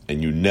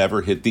 And you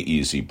never hit the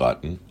easy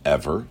button,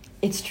 ever.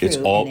 It's true,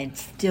 and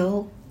it's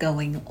still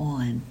going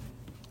on.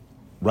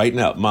 Right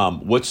now,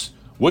 Mom, what's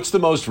the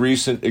most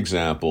recent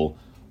example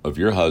of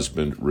your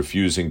husband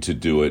refusing to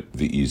do it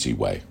the easy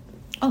way?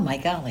 Oh, my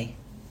golly.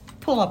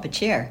 Pull up a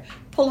chair.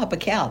 Pull up a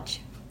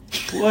couch.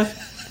 What?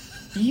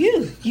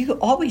 You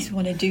always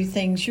want to do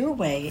things your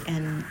way,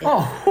 and...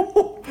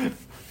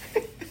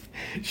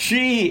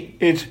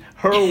 It's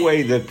her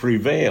way that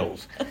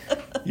prevails.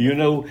 You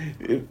know,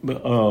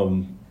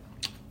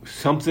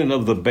 something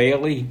of the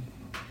Bailey.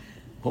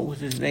 What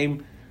was his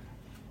name?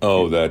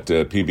 Oh, that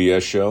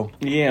PBS show?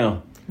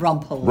 Yeah.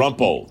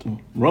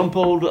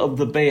 Rumpold of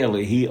the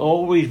Bailey. He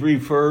always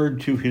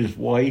referred to his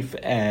wife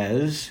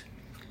as...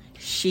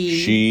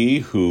 She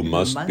who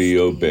must be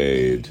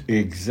obeyed.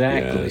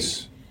 Exactly.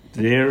 Yes.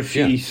 There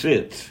she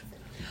sits.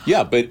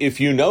 Yeah, but if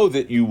you know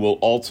that you will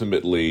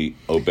ultimately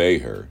obey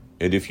her,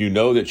 and if you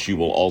know that she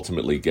will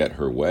ultimately get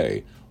her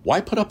way, why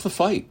put up the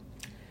fight?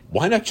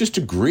 Why not just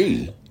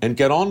agree and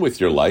get on with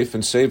your life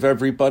and save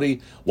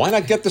everybody? Why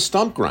not get the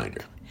stump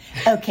grinder?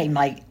 Okay,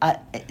 Mike,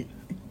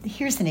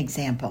 here's an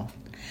example.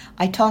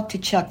 I talked to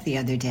Chuck the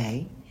other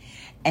day,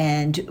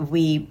 and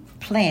we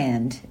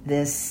planned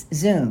this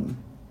Zoom.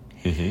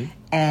 Mm-hmm.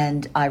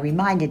 And I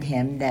reminded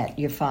him that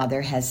your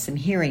father has some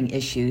hearing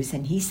issues,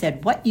 and he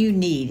said, what you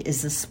need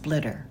is a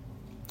splitter.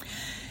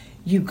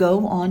 you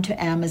go on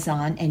to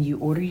Amazon and you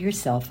order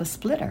yourself a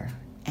splitter.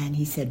 And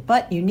he said,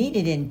 but you need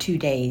it in 2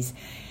 days.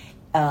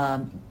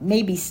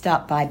 Maybe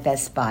stop by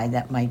Best Buy.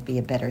 That might be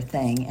a better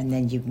thing, and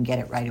then you can get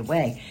it right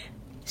away.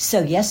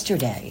 So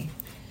yesterday,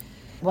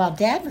 while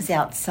Dad was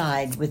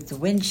outside with the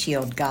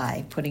windshield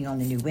guy putting on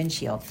the new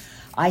windshield,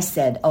 I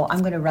said, I'm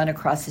going to run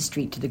across the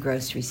street to the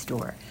grocery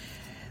store.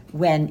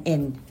 When,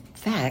 in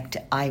fact,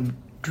 I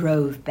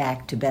drove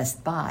back to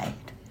Best Buy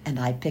and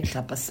I picked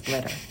up a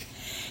splitter.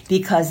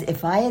 Because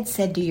if I had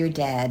said to your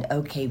dad,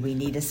 okay, we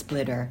need a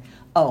splitter,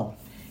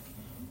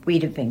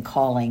 we'd have been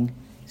calling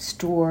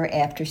store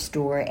after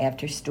store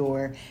after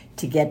store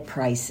to get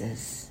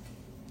prices.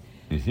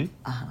 Mm-hmm.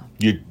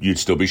 You'd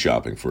still be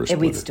shopping for a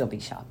splitter. We'd still be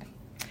shopping.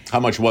 How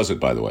much was it,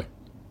 by the way?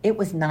 It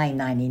was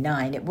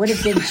 $9.99. It would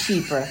have been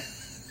cheaper.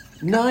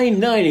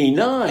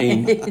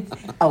 $9.99?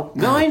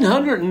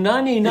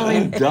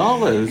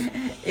 $999.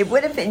 It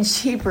would have been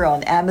cheaper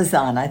on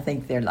Amazon. I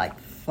think they're like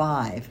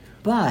 $5.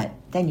 But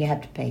then you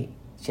have to pay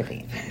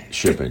shipping.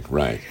 Shipping,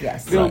 right.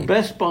 Yes. Right.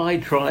 Best Buy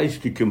tries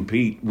to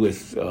compete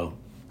with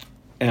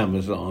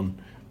Amazon.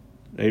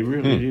 They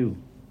really do.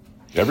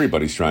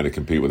 Everybody's trying to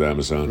compete with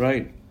Amazon.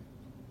 Right.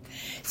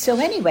 So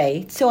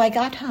anyway, I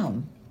got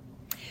home.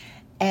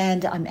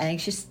 And I'm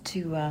anxious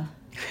to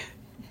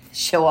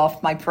show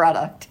off my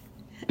product.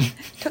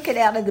 Took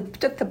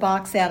the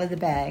box out of the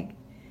bag,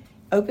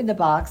 opened the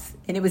box,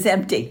 and it was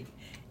empty.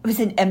 It was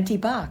an empty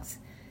box.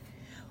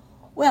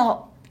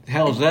 Well,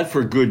 how's that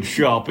for good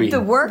shopping? The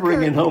worker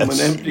bringing home an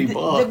empty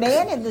box. The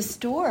man in the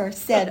store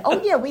said,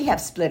 "Oh yeah, we have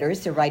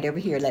splitters. They're right over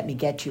here. Let me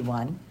get you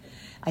one."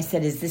 I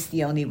said, "Is this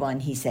the only one?"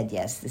 He said,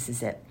 "Yes, this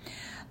is it."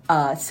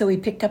 So he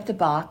picked up the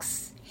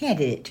box,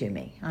 handed it to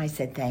me. I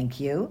said, "Thank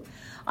you."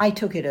 I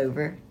took it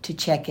over to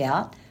check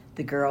out.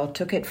 The girl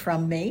took it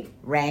from me,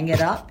 rang it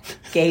up,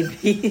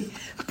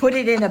 put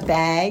it in a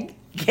bag,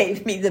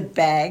 gave me the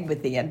bag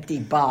with the empty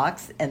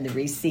box and the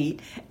receipt,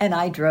 and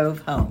I drove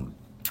home.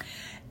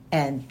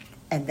 And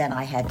then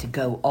I had to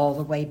go all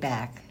the way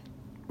back,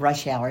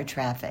 rush hour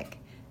traffic,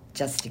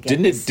 just to get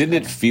Didn't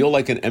it feel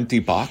like an empty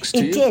box to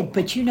you? It did,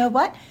 but you know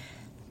what?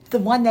 The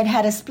one that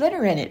had a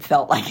splitter in it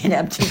felt like an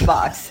empty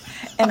box.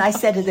 And I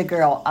said to the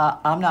girl,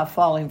 I'm not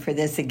falling for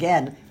this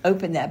again.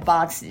 Open that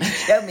box and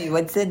show me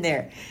what's in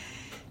there.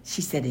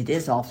 She said it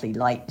is awfully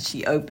light.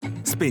 She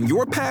opened. Spin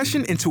your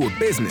passion into a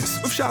business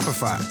with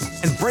Shopify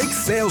and break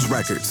sales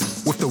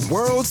records with the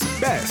world's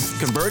best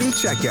converting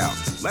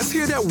checkout. Let's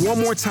hear that one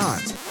more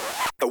time.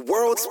 The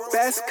world's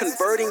best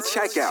converting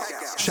checkout.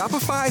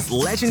 Shopify's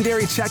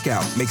legendary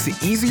checkout makes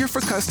it easier for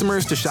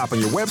customers to shop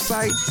on your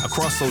website,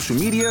 across social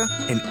media,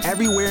 and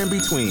everywhere in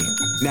between.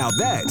 Now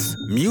that's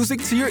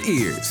music to your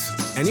ears.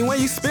 Any way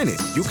you spin it,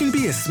 you can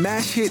be a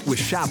smash hit with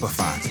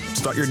Shopify.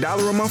 Start your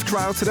 $1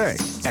 trial today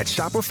at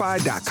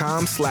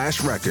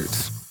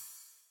shopify.com/records.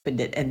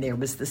 And there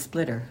was the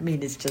splitter. I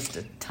mean, it's just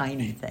a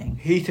tiny thing.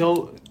 He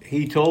told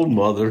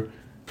Mother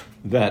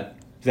that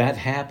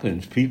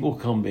happens. People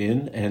come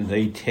in and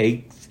they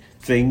take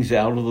things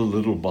out of the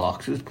little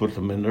boxes, put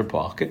them in their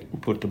pocket, and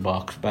put the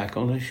box back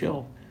on the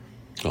shelf.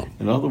 Oh.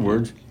 In other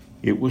words,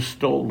 it was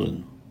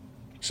stolen.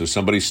 So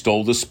somebody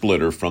stole the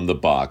splitter from the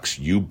box.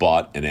 You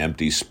bought an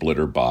empty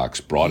splitter box,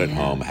 brought it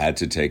home, had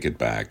to take it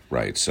back.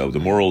 Right. So the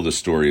moral of the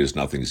story is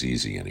nothing's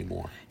easy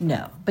anymore.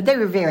 No, but they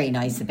were very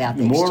nice about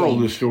the The moral exchange.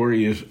 of the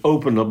story is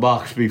open the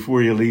box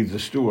before you leave the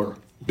store.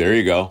 There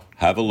you go.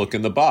 Have a look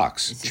in the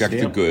box. Check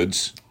the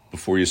goods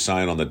before you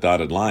sign on the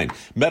dotted line.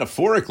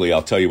 Metaphorically,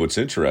 I'll tell you what's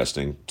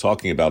interesting,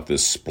 talking about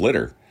this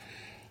splitter.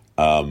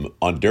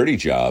 On Dirty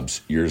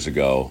Jobs years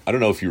ago, I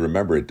don't know if you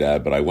remember it,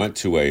 Dad, but I went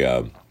to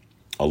a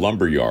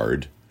lumber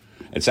yard.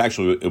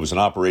 It was an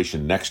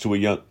operation next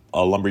to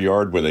a lumber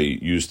yard where they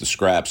used the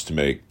scraps to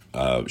make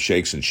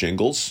shakes and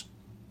shingles,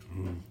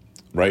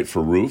 right,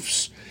 for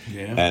roofs.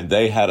 Yeah. And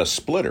they had a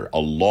splitter, a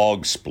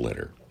log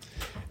splitter.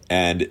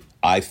 And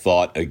I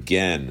thought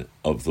again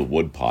of the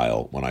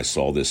woodpile when I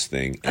saw this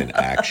thing in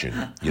action.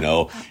 You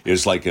know, it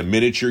was like a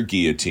miniature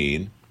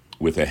guillotine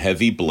with a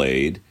heavy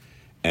blade,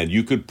 and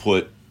you could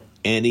put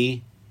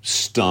any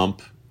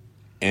stump,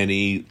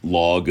 any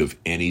log of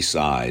any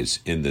size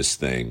in this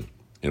thing.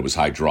 And it was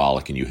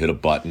hydraulic, and you hit a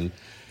button,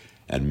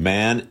 and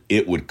man,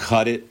 it would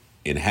cut it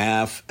in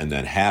half, and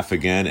then half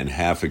again, and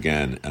half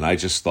again. And I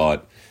just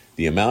thought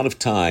the amount of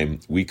time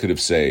we could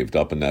have saved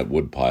up in that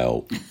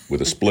woodpile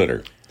with a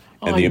splitter,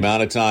 and the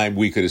amount of time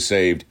we could have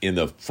saved in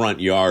the front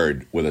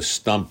yard with a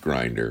stump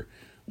grinder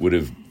would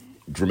have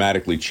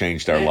dramatically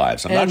changed our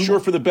lives. I'm not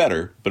sure for the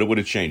better, but it would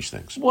have changed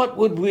things. What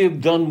would we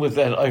have done with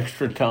that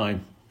extra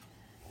time?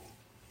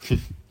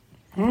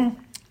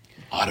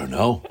 I don't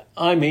know.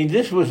 I mean,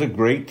 this was a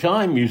great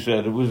time, you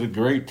said. It was a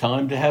great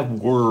time to have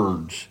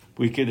words.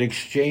 We could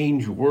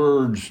exchange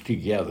words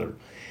together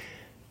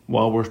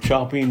while we're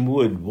chopping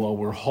wood, while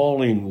we're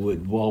hauling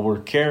wood, while we're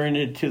carrying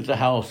it to the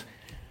house.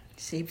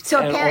 See, so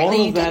and apparently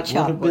all you of did that would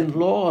chop have wood. been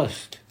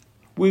lost.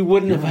 We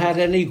wouldn't have had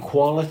any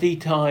quality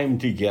time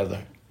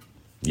together.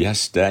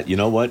 Yes, Dad. You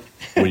know what?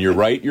 When you're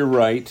right, you're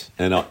right.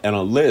 And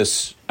on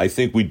this, I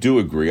think we do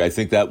agree. I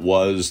think that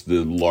was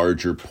the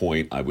larger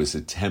point I was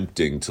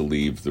attempting to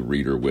leave the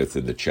reader with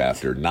in the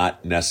chapter,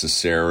 not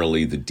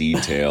necessarily the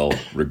detail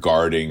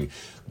regarding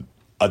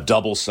a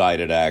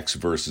double-sided axe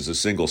versus a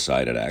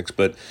single-sided axe.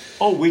 But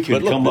we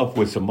could come up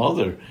with some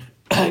other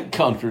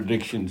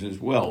contradictions as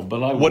well.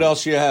 But what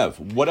else you have?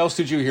 What else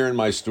did you hear in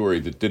my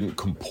story that didn't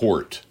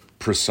comport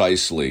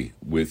precisely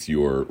with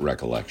your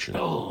recollection?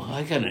 Oh,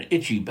 I got an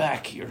itchy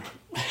back here.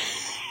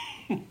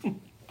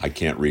 I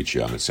can't reach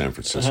you. I'm in San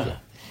Francisco.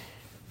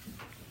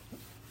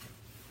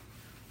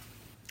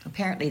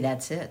 Apparently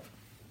that's it.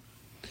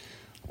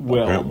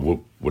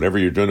 Well, whatever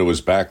you're doing to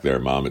his back there,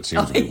 Mom, it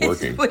seems to be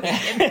working. I'll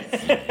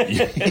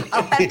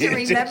have to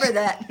remember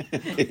that.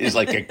 He's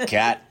like a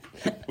cat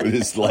with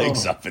his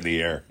legs up in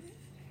the air.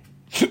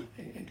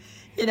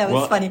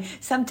 It's funny.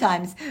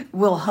 Sometimes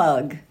we'll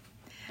hug,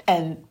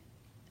 and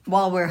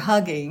while we're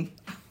hugging,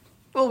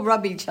 we'll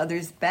rub each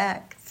other's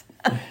backs.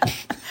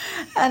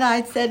 And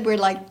I said we're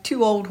like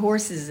two old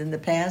horses in the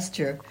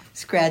pasture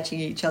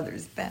scratching each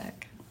other's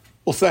back.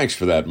 Well, thanks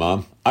for that,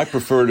 Mom. I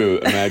prefer to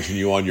imagine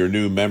you on your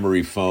new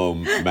memory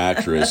foam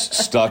mattress,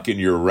 stuck in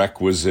your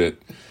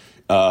requisite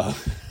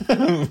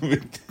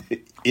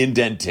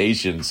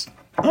indentations,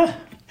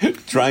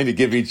 trying to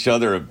give each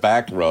other a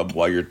back rub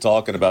while you're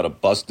talking about a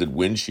busted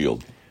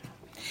windshield.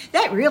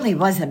 That really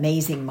was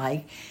amazing,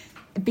 Mike.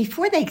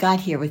 Before they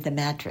got here with the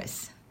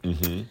mattress,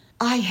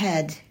 I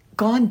had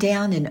gone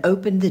down and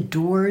opened the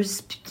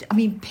doors. I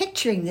mean,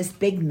 picturing this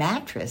big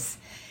mattress.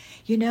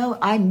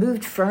 I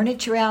moved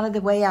furniture out of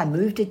the way. I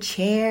moved a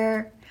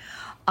chair.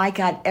 I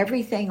got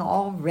everything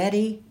all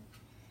ready.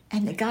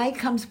 And the guy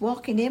comes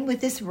walking in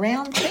with this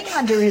round thing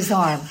under his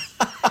arm.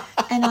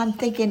 And I'm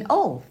thinking,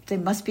 they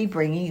must be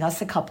bringing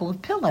us a couple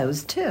of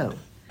pillows, too.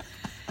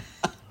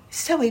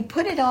 So he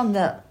put it on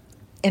the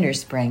inner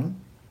spring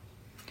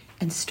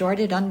and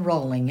started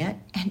unrolling it.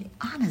 And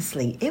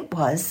honestly, it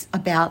was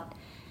about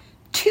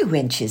 2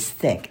 inches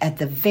thick at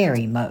the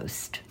very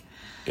most.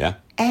 Yeah.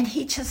 And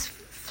he just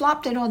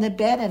flopped it on the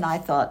bed, and I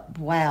thought,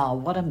 wow,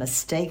 what a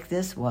mistake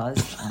this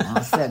was. And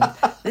I said,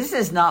 this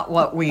is not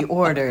what we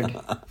ordered.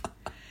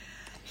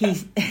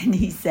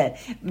 He said,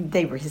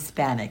 they were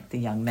Hispanic, the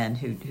young men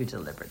who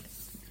delivered it.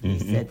 He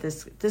said,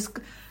 this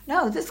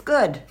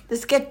good.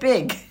 This get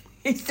big.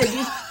 He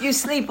said, you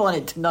sleep on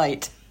it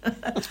tonight.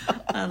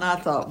 And I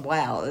thought,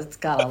 wow, it's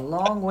got a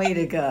long way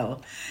to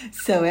go.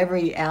 So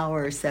every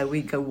hour or so,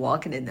 we go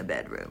walking in the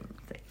bedroom.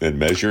 And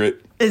measure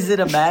it? Is it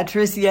a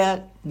mattress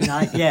yet?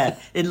 Not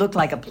yet. It looked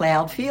like a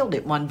plowed field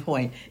at one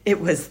point. It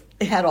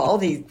had all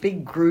these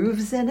big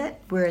grooves in it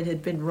where it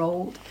had been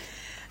rolled.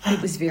 It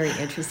was very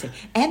interesting.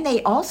 And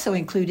they also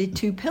included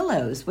 2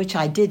 pillows, which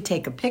I did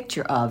take a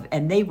picture of,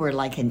 and they were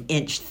like an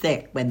inch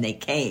thick when they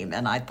came.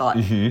 And I thought,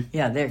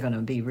 they're going to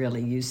be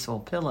really useful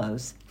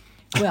pillows.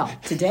 Well,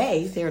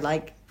 today they're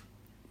like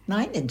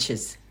 9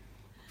 inches.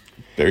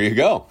 There you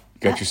go.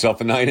 Got yourself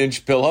a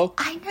 9-inch pillow?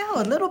 I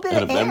know, a little bit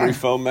and of a air. memory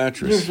foam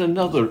mattress. There's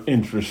another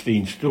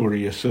interesting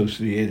story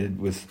associated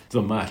with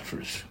the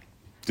mattress.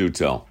 Do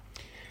tell.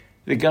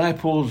 The guy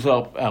pulls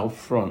up out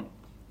front.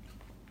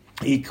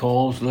 He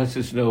calls, lets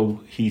us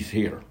know he's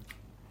here.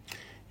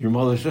 Your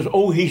mother says,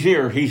 he's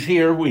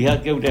here. We had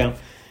to go down.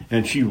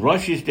 And she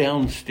rushes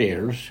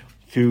downstairs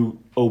to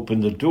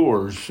open the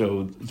doors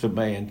so the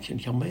man can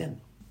come in.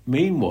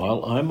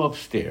 Meanwhile, I'm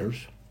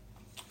upstairs.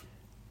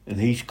 And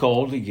he's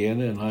called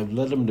again, and I've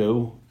let him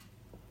know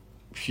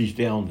she's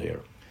down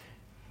there.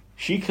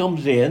 She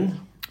comes in.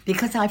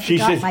 Because I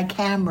forgot my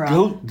camera.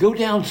 Go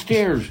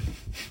downstairs.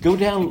 Go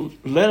down,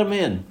 let him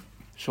in.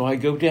 So I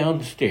go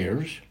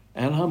downstairs,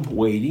 and I'm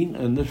waiting,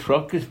 and the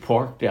truck is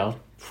parked out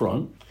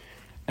front,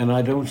 and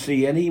I don't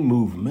see any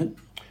movement.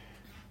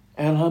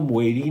 And I'm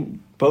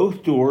waiting.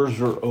 Both doors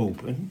are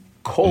open,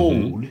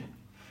 cold,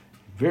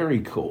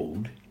 very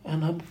cold.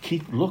 And I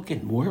keep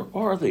looking. Where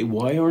are they?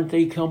 Why aren't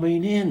they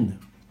coming in?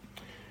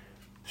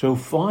 So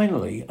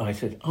finally, I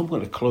said, I'm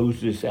going to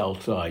close this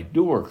outside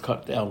door,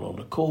 cut down on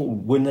the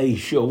cold. When they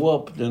show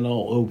up, then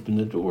I'll open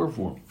the door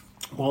for them.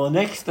 Well, the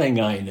next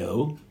thing I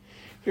know,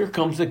 here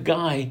comes a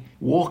guy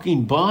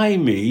walking by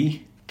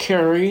me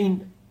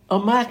carrying a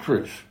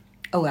mattress.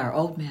 Oh, our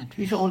old mattress.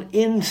 He's on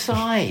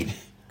inside.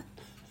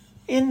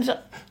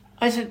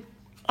 I said,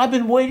 I've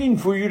been waiting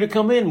for you to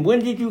come in. When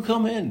did you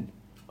come in?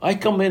 I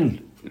come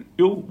in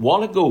a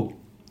while ago.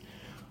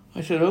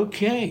 I said,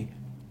 okay.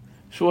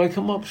 So I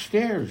come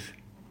upstairs.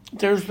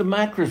 There's the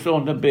mattress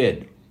on the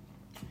bed.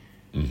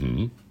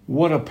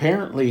 What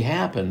apparently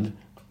happened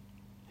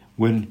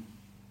when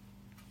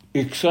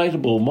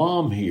excitable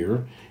mom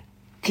here,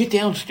 get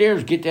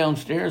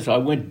downstairs. I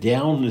went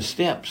down the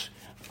steps.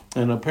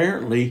 And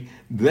apparently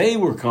they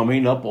were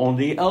coming up on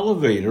the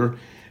elevator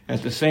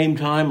at the same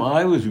time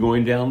I was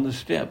going down the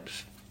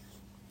steps.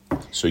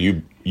 So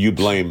you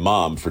blame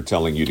Mom for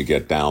telling you to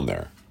get down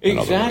there.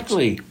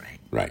 Exactly.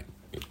 Right.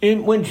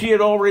 And when she had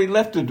already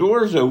left the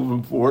doors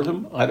open for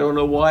them, I don't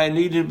know why I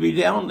needed to be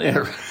down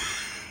there.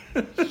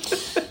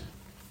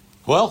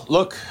 Well,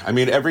 look, I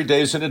mean, every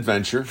day's an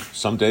adventure.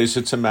 Some days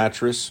it's a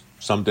mattress.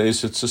 Some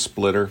days it's a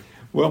splitter.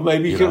 Well,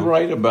 maybe you can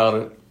write about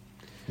it.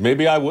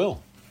 Maybe I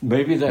will.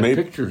 Maybe that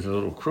picture's a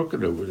little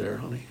crooked over there,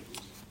 honey.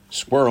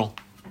 Squirrel,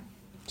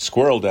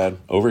 Dad,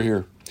 over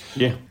here.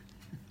 Yeah.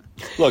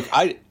 Look,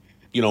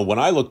 when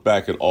I look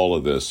back at all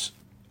of this,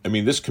 I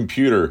mean, this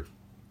computer,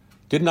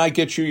 didn't I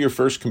get you your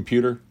first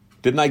computer?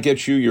 Didn't I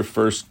get you your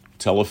first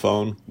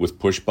telephone with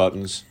push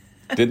buttons?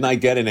 Didn't I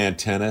get an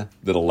antenna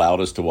that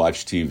allowed us to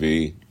watch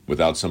TV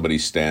without somebody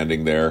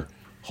standing there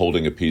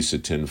holding a piece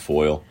of tin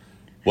foil?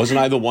 Wasn't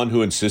I the one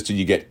who insisted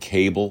you get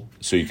cable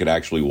so you could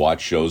actually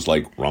watch shows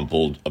like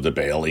Rumpled of the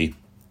Bailey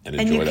and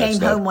enjoy that stuff? And you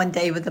came home one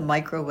day with a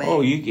microwave.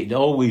 Oh, you could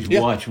always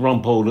watch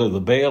Rumpled of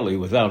the Bailey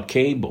without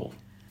cable.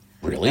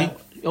 Really?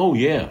 Oh,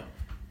 yeah.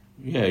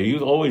 Yeah, you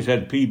always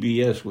had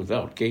PBS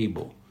without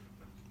cable.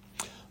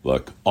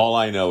 Look, all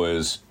I know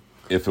is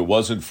if it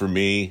wasn't for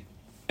me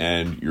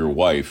and your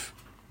wife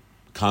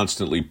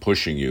constantly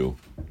pushing you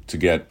to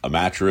get a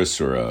mattress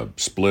or a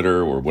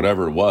splitter or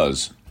whatever it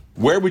was,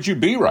 where would you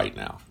be right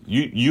now?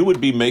 You would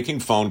be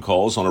making phone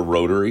calls on a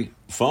rotary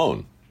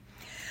phone,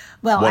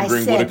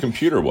 wondering what a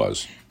computer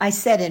was. I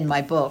said in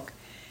my book,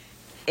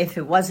 if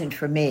it wasn't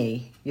for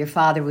me, your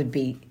father would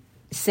be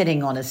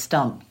sitting on a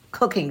stump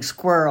cooking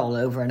squirrel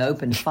over an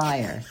open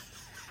fire.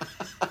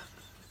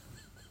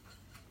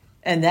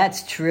 And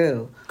that's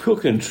true.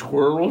 Cooking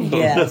squirrels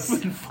on an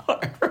open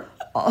fire?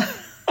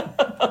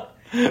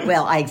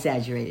 Well, I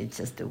exaggerated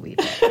just a wee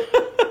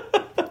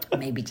bit.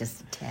 Maybe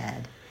just a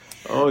tad.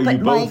 Oh, but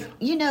you Mike, both...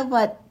 you know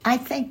what? I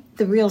think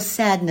the real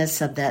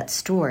sadness of that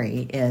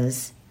story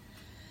is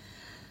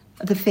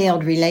the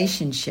failed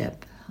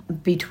relationship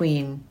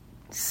between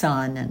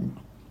son and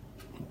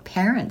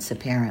parents,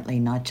 apparently,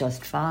 not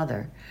just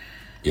father.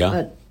 Yeah.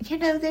 But,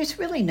 there's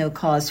really no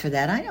cause for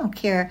that. I don't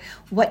care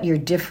what your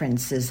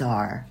differences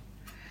are.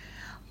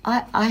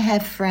 I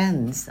have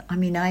friends. I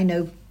mean, I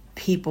know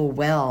people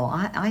well.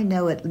 I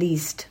know at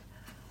least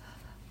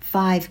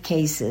 5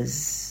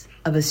 cases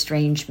of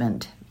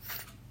estrangement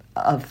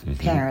of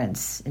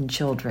parents and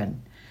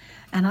children.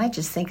 And I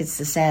just think it's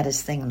the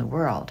saddest thing in the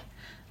world.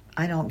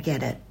 I don't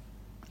get it.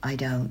 I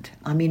don't.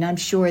 I mean, I'm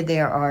sure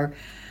there are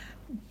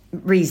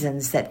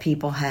reasons that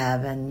people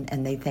have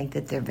and they think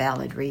that they're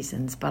valid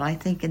reasons, but I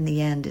think in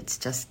the end it's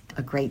just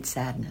a great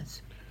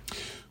sadness.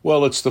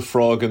 Well, it's the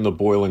frog in the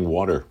boiling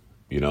water.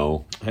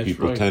 That's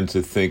People right. tend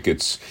to think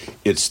it's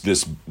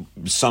this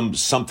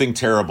something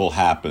terrible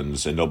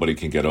happens and nobody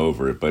can get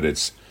over it, but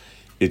it's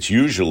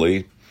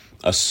usually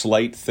a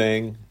slight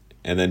thing,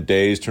 and then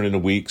days turn into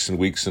weeks and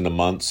weeks into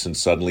months, and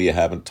suddenly you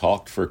haven't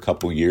talked for a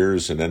couple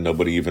years, and then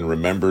nobody even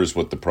remembers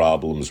what the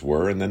problems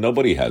were, and then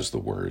nobody has the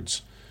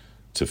words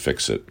to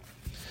fix it.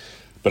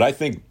 But I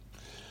think,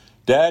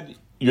 Dad,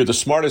 you're the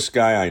smartest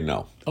guy I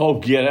know. Oh,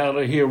 get out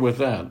of here with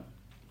that.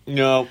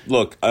 No,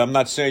 look, I'm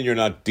not saying you're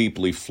not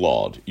deeply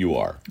flawed. You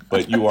are.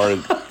 But you are,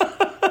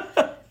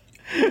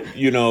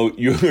 you're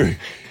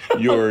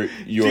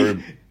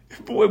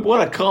Boy,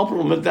 what a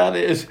compliment that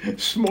is.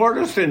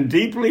 Smartest and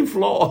deeply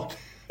flawed.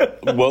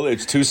 Well,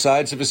 it's two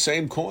sides of the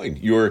same coin.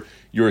 Your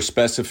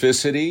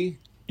specificity,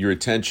 your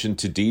attention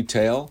to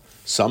detail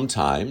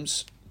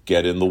sometimes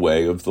get in the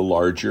way of the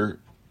larger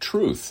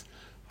truth.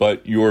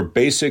 But your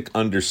basic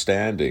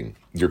understanding,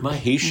 your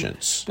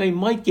patience... They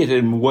might get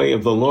in the way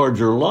of the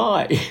larger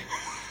lie.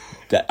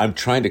 I'm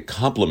trying to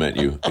compliment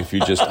you if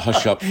you just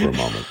hush up for a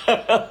moment.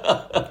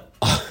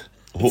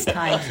 It's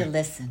time to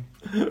listen.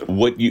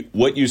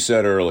 What you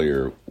said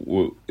earlier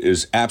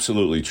is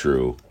absolutely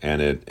true,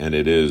 and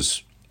it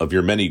is, of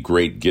your many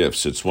great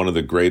gifts, it's one of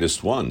the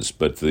greatest ones.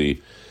 But the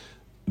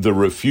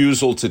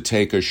refusal to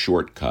take a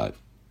shortcut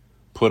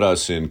put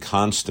us in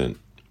constant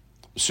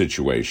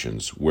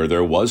situations where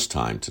there was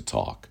time to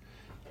talk.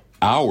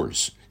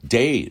 Hours,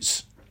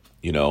 days,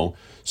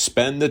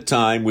 spend the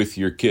time with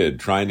your kid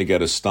trying to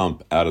get a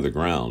stump out of the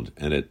ground,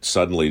 and it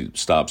suddenly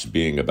stops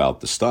being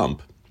about the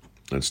stump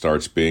and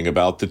starts being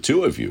about the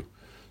two of you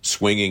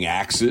swinging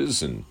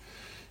axes and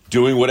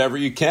doing whatever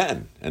you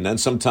can. And then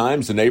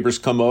sometimes the neighbors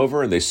come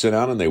over and they sit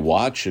down and they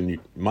watch, and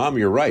Mom,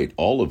 you're right,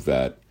 all of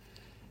that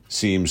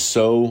seems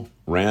so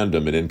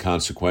random and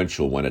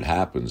inconsequential when it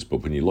happens,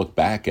 but when you look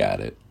back at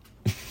it,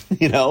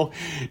 it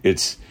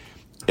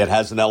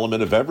has an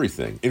element of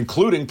everything,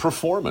 including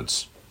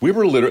performance. We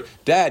were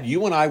Dad,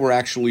 you and I were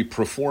actually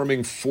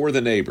performing for the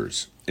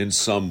neighbors in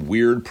some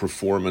weird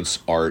performance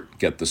art,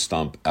 get the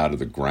stump out of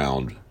the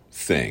ground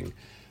thing.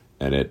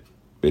 And it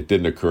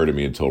didn't occur to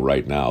me until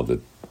right now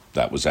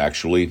that was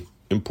actually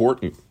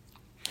important.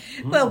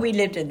 Well, we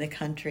lived in the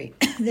country.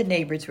 The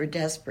neighbors were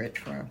desperate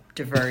for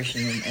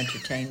diversion and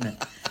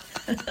entertainment.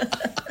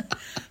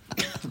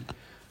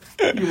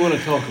 You want to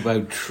talk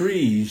about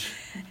trees?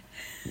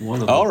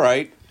 All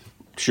right,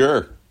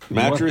 sure.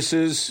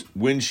 Mattresses,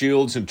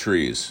 windshields, and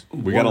trees.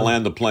 We got to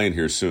land the plane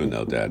here soon,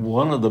 though, Dad.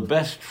 One of the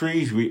best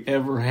trees we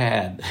ever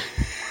had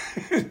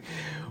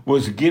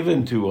was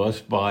given to us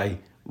by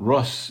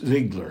Russ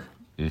Ziegler.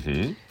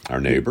 Mm-hmm.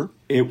 Our neighbor.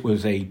 It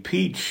was a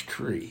peach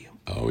tree.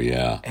 Oh,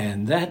 yeah.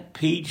 And that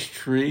peach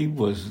tree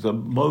was the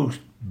most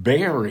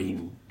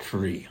bearing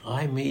tree.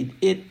 I mean,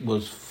 it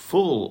was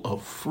full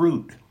of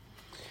fruit.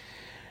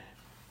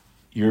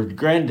 Your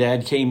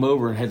granddad came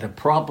over and had to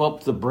prop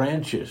up the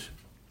branches.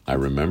 I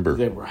remember.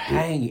 They were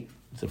hanging.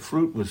 The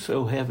fruit was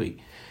so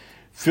heavy.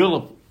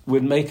 Philip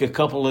would make a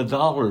couple of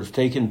dollars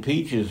taking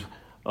peaches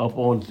up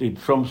on the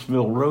Trump's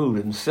Mill Road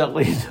and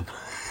selling them.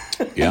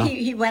 Yeah.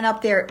 He went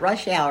up there at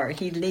rush hour.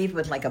 He'd leave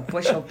with like a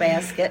bushel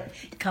basket,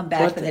 come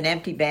back with an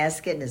empty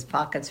basket, and his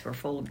pockets were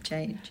full of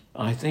change.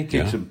 I think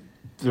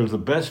they're the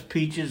best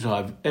peaches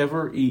I've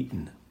ever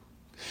eaten.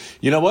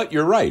 You know what?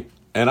 You're right.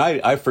 And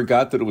I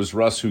forgot that it was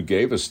Russ who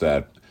gave us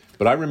that.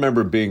 But I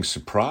remember being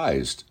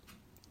surprised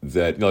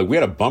that we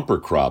had a bumper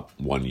crop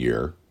one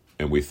year,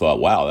 and we thought,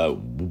 wow,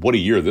 what a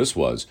year this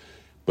was.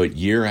 But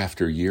year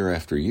after year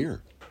after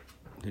year,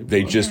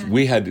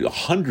 we had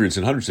hundreds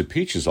and hundreds of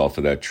peaches off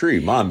of that tree.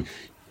 Mom,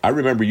 I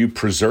remember you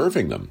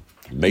preserving them,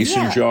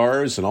 mason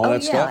jars and all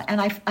that stuff.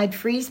 And I'd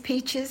freeze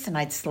peaches and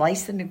I'd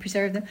slice them and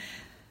preserve them.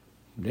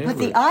 Never. But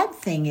the odd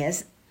thing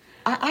is,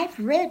 I've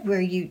read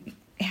where you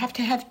have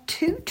to have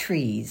 2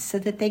 trees so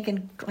that they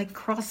can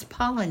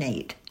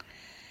cross-pollinate.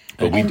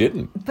 But we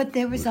didn't. But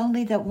there was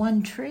only that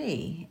one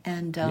tree,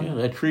 and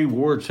that tree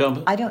wore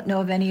some. I don't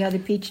know of any other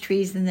peach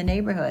trees in the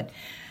neighborhood,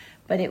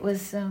 but it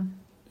was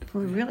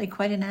really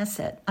quite an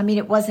asset. I mean,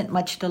 it wasn't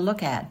much to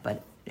look at,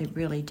 but it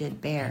really did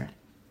bear.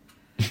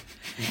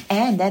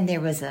 And then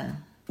there was a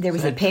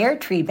pear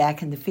tree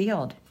back in the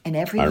field, and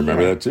every year I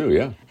remember that too.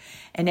 Yeah.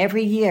 And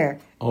every year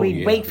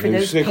we'd wait for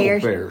those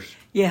pears.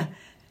 Yeah,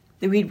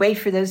 we'd wait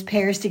for those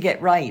pears to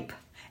get ripe,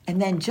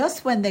 and then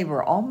just when they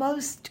were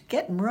almost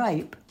getting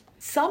ripe,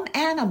 some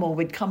animal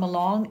would come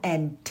along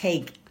and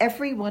take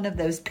every one of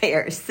those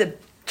pears. The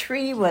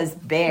tree was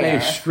bare.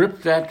 They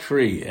stripped that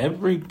tree,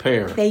 every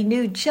pear. They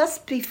knew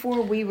just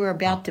before we were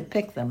about to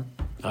pick them.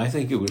 I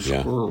think it was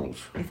squirrels.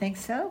 You think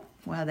so?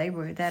 Wow, they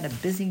were a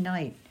busy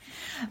night.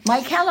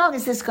 Mike, how long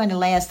is this going to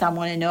last? I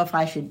want to know if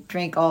I should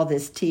drink all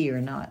this tea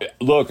or not.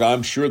 Look,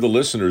 I'm sure the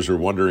listeners are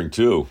wondering,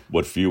 too,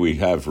 what few we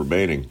have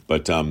remaining,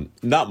 but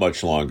not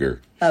much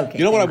longer. Okay.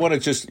 You know what I want to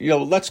just,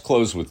 let's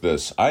close with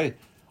this. I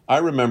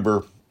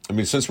remember,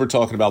 since we're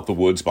talking about the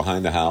woods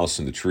behind the house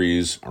and the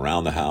trees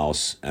around the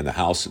house and the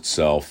house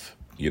itself,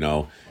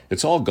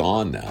 it's all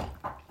gone now.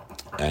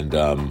 And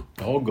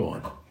all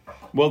gone.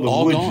 Well, the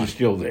woods are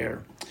still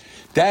there.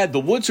 Dad, the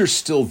woods are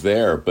still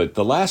there, but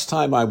the last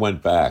time I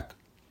went back,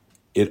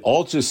 it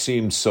all just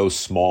seemed so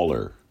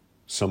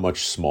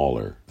much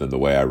smaller than the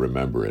way I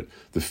remember it.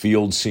 The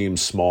field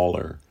seemed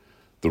smaller.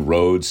 The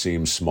road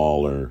seemed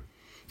smaller.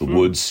 The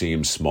woods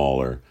seemed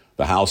smaller.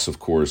 The house, of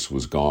course,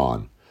 was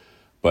gone.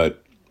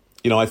 But,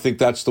 I think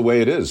that's the way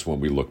it is when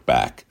we look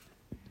back.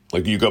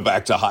 Like you go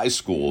back to high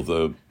school,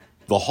 the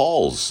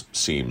halls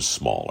seem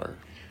smaller.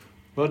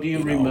 Well, do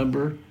you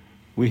remember?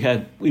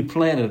 We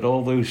planted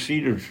all those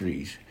cedar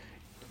trees.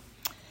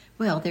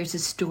 Well, there's a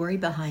story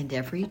behind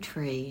every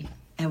tree,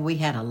 and we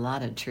had a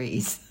lot of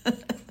trees.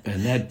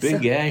 And that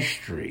big ash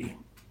tree.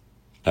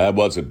 That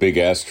was a big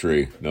ash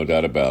tree, no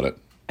doubt about it.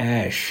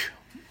 Ash,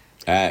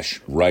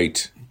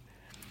 right.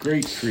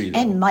 Great tree, though.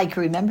 And Mike,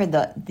 remember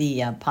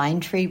the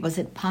pine tree? Was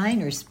it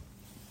pine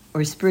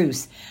or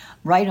spruce?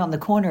 Right on the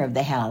corner of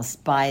the house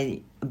by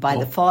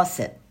the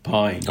faucet.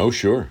 Pine. Oh,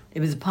 sure.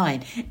 It was a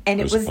pine.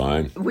 And it was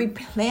pine. We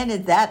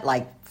planted that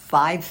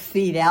 5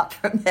 feet out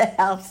from the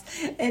house,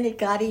 and it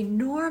got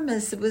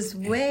enormous. It was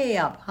way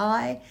up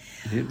high.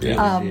 It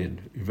really did,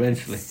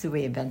 eventually. So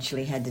we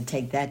eventually had to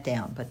take that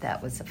down, but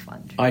that was a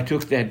fun trip. I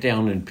took that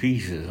down in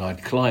pieces.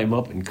 I'd climb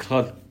up and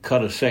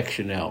cut a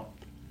section out.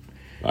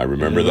 I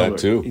remember that,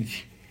 too.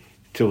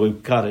 Till we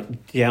got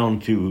it down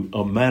to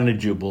a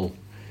manageable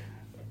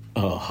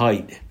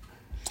height.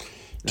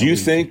 Do you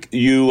think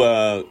you've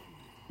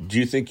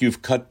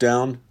cut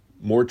down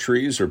more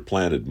trees or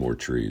planted more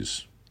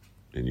trees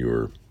in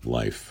your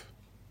life?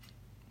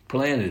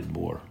 Planted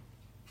more.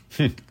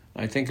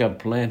 I think I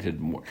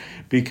planted more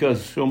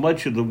because so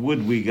much of the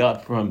wood we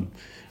got from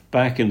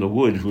back in the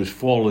woods was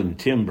fallen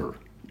timber.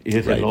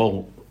 It had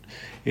all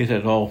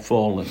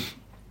fallen.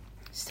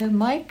 So,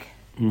 Mike,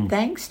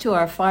 thanks to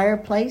our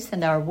fireplace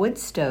and our wood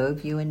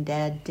stove, you and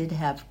Dad did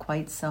have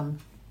quite some.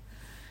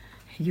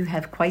 You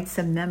have quite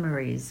some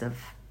memories of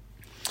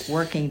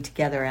working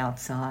together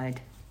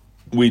outside.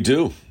 We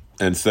do,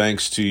 and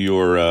thanks to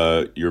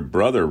your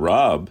brother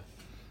Rob,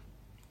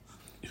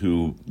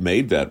 who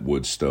made that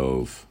wood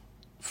stove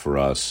for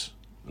us,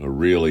 a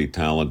really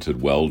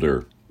talented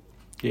welder,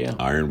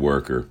 iron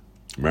worker.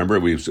 Remember,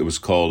 it was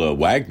called a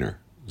Wagner.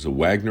 It was a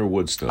Wagner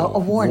wood stove. A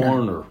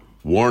Warner.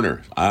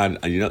 Warner.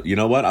 You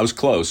know what? I was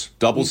close.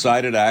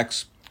 Double-sided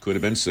axe. Could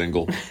have been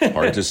single.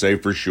 Hard to say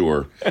for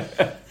sure.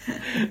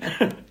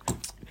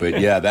 But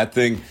yeah, that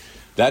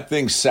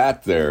thing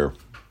sat there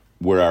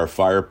where our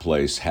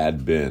fireplace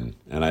had been,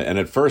 and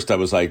at first I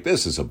was like,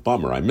 "This is a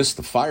bummer. I missed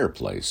the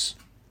fireplace,"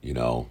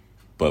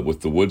 But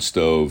with the wood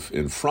stove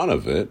in front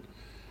of it,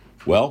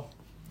 well,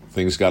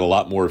 things got a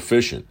lot more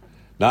efficient.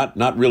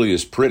 Not really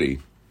as pretty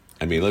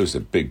I mean, there was a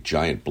big,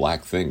 giant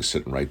black thing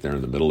sitting right there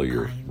in the middle of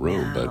your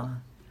room, but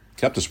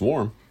kept us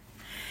warm.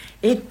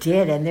 It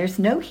did, and there's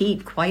no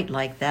heat quite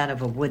like that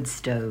of a wood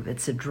stove.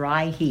 It's a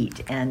dry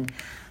heat, and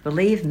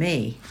believe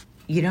me,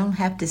 you don't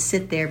have to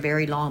sit there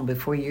very long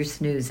before you're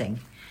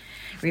snoozing.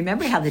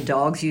 Remember how the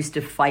dogs used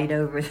to fight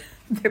over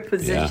their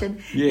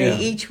position? Yeah. They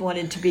each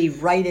wanted to be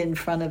right in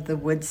front of the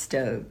wood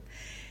stove.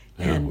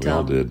 Yeah, we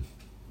all did.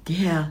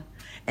 Yeah,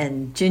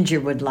 and Ginger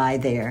would lie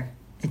there,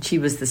 and she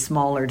was the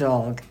smaller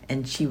dog,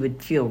 and she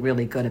would feel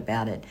really good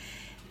about it.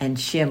 And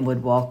Shim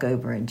would walk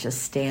over and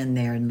just stand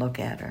there and look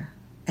at her.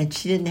 And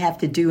she didn't have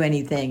to do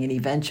anything, and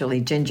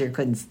eventually Ginger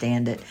couldn't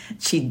stand it.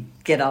 She'd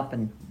get up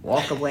and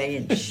walk away,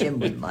 and Shim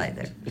would lie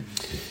there.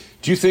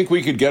 Do you think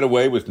we could get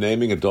away with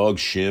naming a dog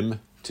Shim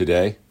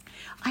today?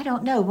 I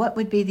don't know. What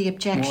would be the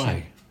objection?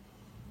 Why?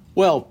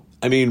 Well,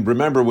 I mean,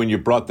 remember when you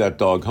brought that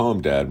dog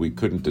home, Dad, we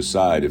couldn't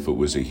decide if it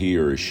was a he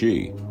or a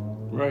she.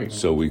 Right.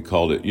 So we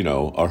called it,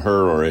 a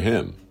her or a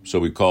him. So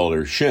we called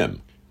her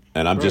Shim.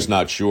 And I'm just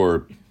not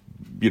sure,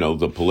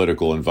 the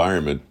political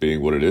environment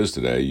being what it is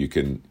today, you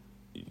can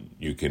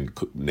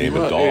name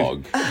a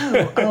dog.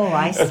 Oh,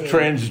 I see. A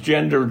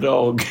transgender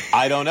dog.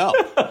 I don't know.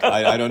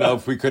 I don't know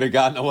if we could have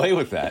gotten away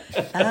with that.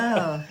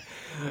 Oh.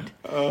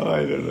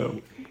 I don't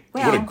know.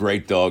 Well, What a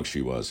great dog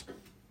she was.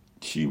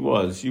 She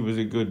was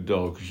a good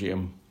dog,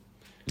 Jim.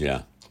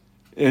 Yeah.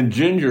 And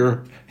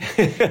Ginger,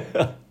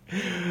 the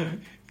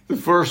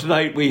first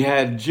night we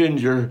had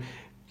Ginger,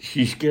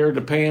 she scared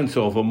the pants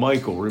off of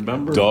Michael,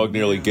 remember? Dog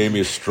nearly gave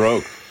me a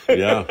stroke.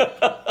 Yeah.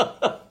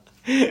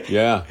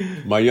 Yeah.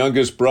 My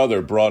youngest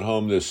brother brought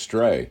home this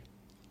stray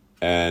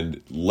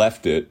and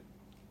left it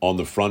on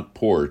the front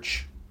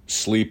porch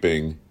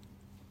sleeping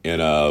in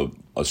a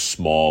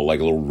small, like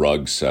a little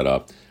rug set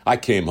up. I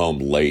came home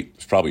late. It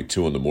was probably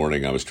 2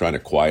 a.m. I was trying to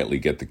quietly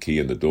get the key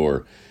in the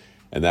door.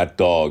 And that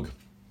dog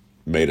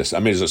it's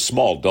a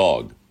small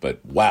dog,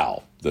 but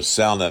wow, the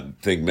sound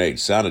that thing made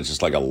sounded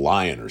just like a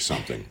lion or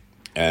something.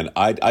 And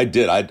I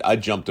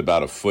jumped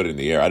about a foot in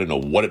the air. I didn't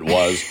know what it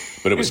was,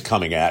 but it was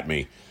coming at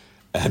me.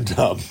 And,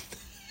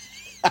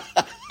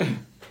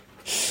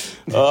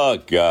 oh,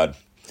 God.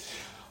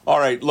 All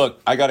right,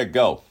 look, I got to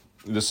go.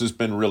 This has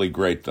been really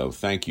great, though.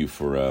 Thank you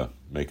for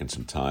making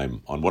some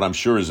time on what I'm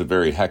sure is a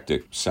very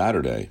hectic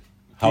Saturday.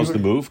 How's the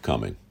move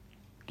coming?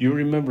 Do you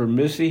remember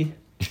Missy?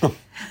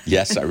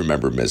 Yes, I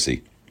remember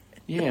Missy.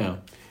 Yeah.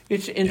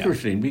 It's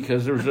interesting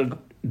because there's a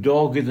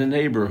dog in the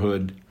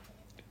neighborhood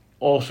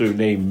also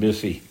named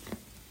Missy.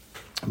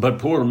 But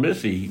poor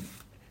Missy,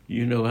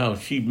 you know how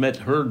she met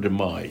her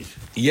demise.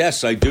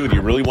 Yes, I do. Do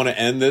you really want to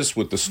end this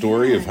with the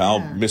story of how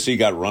Missy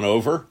got run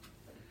over?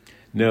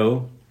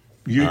 No.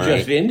 You All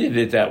just right. ended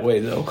it that way,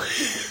 though.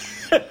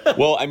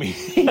 Well, I mean,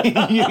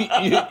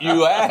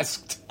 you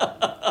asked.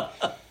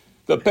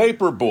 The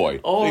paper boy.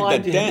 Oh, I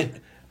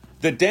did.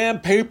 The damn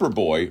paper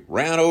boy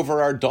ran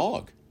over our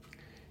dog.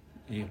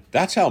 Yeah.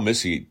 That's how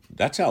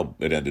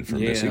it ended for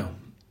Missy.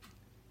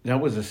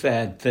 That was a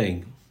sad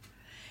thing.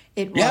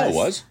 it was. Yeah, it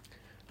was.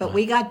 But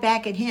we got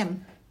back at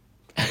him.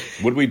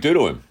 What did we do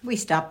to him? We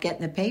stopped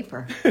getting the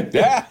paper.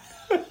 Yeah.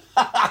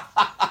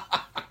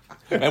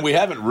 And we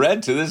haven't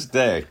read to this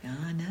day.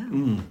 I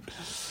know.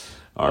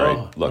 All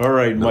right, look. All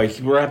right, Mike,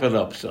 wrap it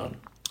up, son.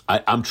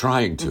 I'm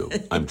trying to.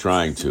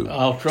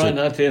 I'll try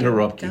not to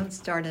interrupt you. Don't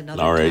start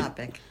another All right.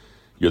 topic.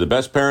 You're the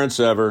best parents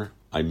ever.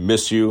 I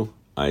miss you.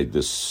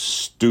 This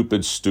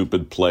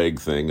stupid plague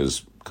thing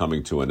is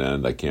coming to an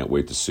end. I can't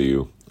wait to see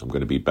you. I'm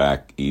going to be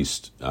back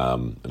east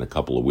in a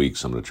couple of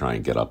weeks. I'm going to try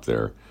and get up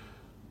there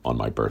on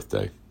my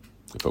birthday,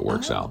 if it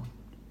works out.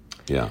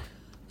 Yeah.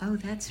 Oh,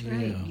 that's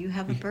right. Yeah. You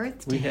have a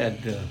birthday. We had...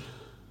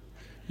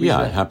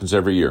 It happens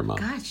every year, Mom.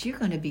 Gosh, you're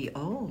going to be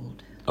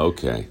old.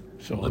 Okay.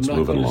 So Let's I'm not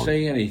move it going to along.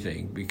 say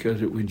anything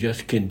because it would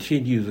just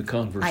continue the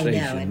conversation.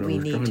 I know, and we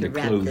We're need trying to to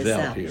wrap close this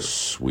out up. here.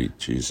 Sweet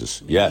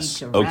Jesus. We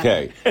Yes. need to wrap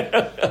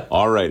Okay.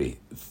 All righty.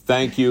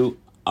 Thank you.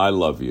 I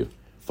love you.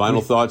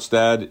 Final thoughts,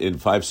 Dad, in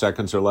 5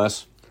 seconds or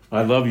less?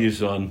 I love you,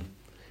 son.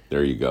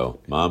 There you go.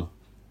 Mom?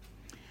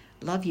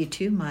 Love you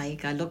too,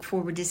 Mike. I look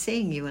forward to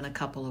seeing you in a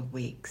couple of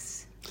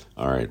weeks.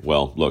 All right.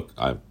 Well, look,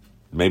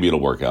 maybe it'll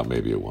work out,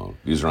 maybe it won't.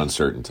 These are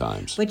uncertain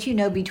times. But you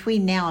know,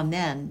 between now and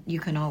then, you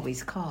can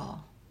always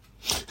call.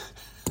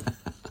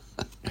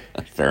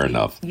 Fair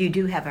enough. You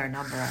do have our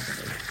number, I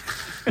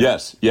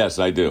believe. Yes,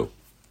 I do.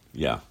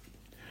 Yeah.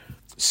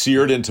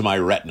 Seared into my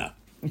retina.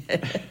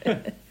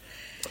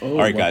 All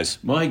right, guys.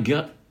 My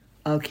God.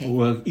 Okay.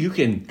 Well, you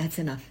can That's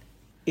enough.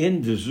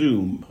 end the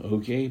Zoom,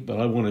 okay? But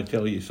I want to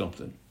tell you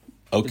something.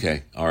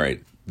 Okay. All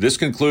right. This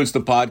concludes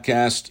the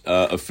podcast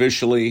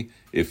officially.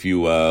 If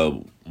you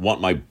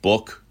want my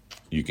book,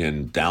 you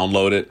can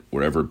download it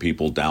wherever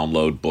people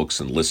download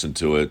books and listen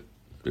to it.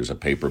 There's a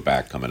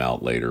paperback coming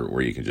out later,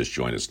 or you can just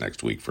join us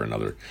next week for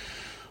another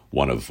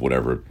one of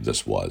whatever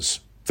this was.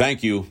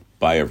 Thank you.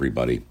 Bye,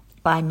 everybody.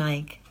 Bye,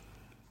 Mike.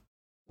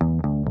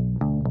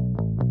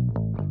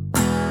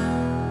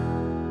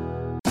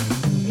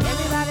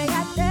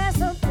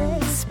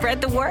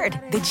 spread the word.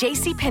 The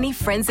JCPenney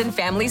Friends and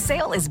Family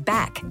Sale is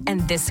back.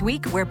 And this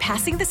week, we're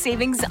passing the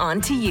savings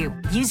on to you.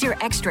 Use your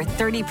extra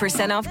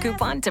 30% off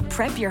coupon to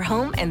prep your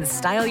home and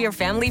style your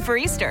family for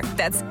Easter.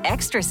 That's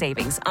extra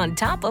savings on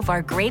top of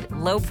our great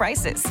low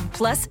prices.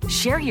 Plus,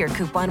 share your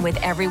coupon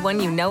with everyone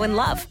you know and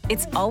love.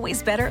 It's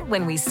always better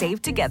when we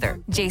save together.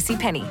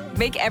 JCPenney.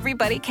 Make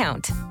everybody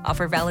count.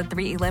 Offer valid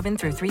 3/11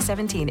 through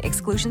 3/17.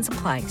 Exclusions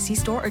apply. See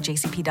store or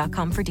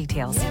jcp.com for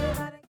details.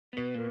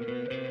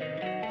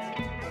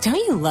 Don't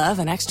you love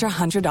an extra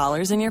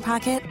 $100 in your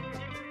pocket?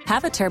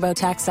 Have a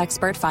TurboTax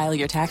expert file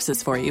your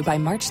taxes for you by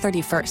March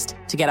 31st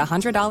to get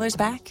 $100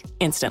 back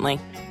instantly.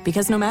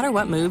 Because no matter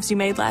what moves you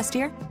made last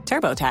year,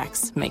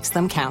 TurboTax makes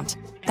them count.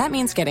 That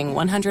means getting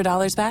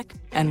 $100 back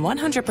and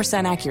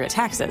 100% accurate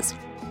taxes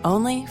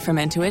only from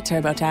Intuit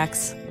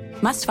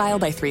TurboTax. Must file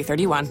by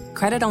 3/31.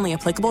 Credit only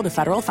applicable to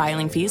federal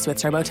filing fees with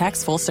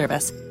TurboTax full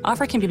service.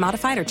 Offer can be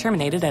modified or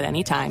terminated at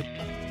any time.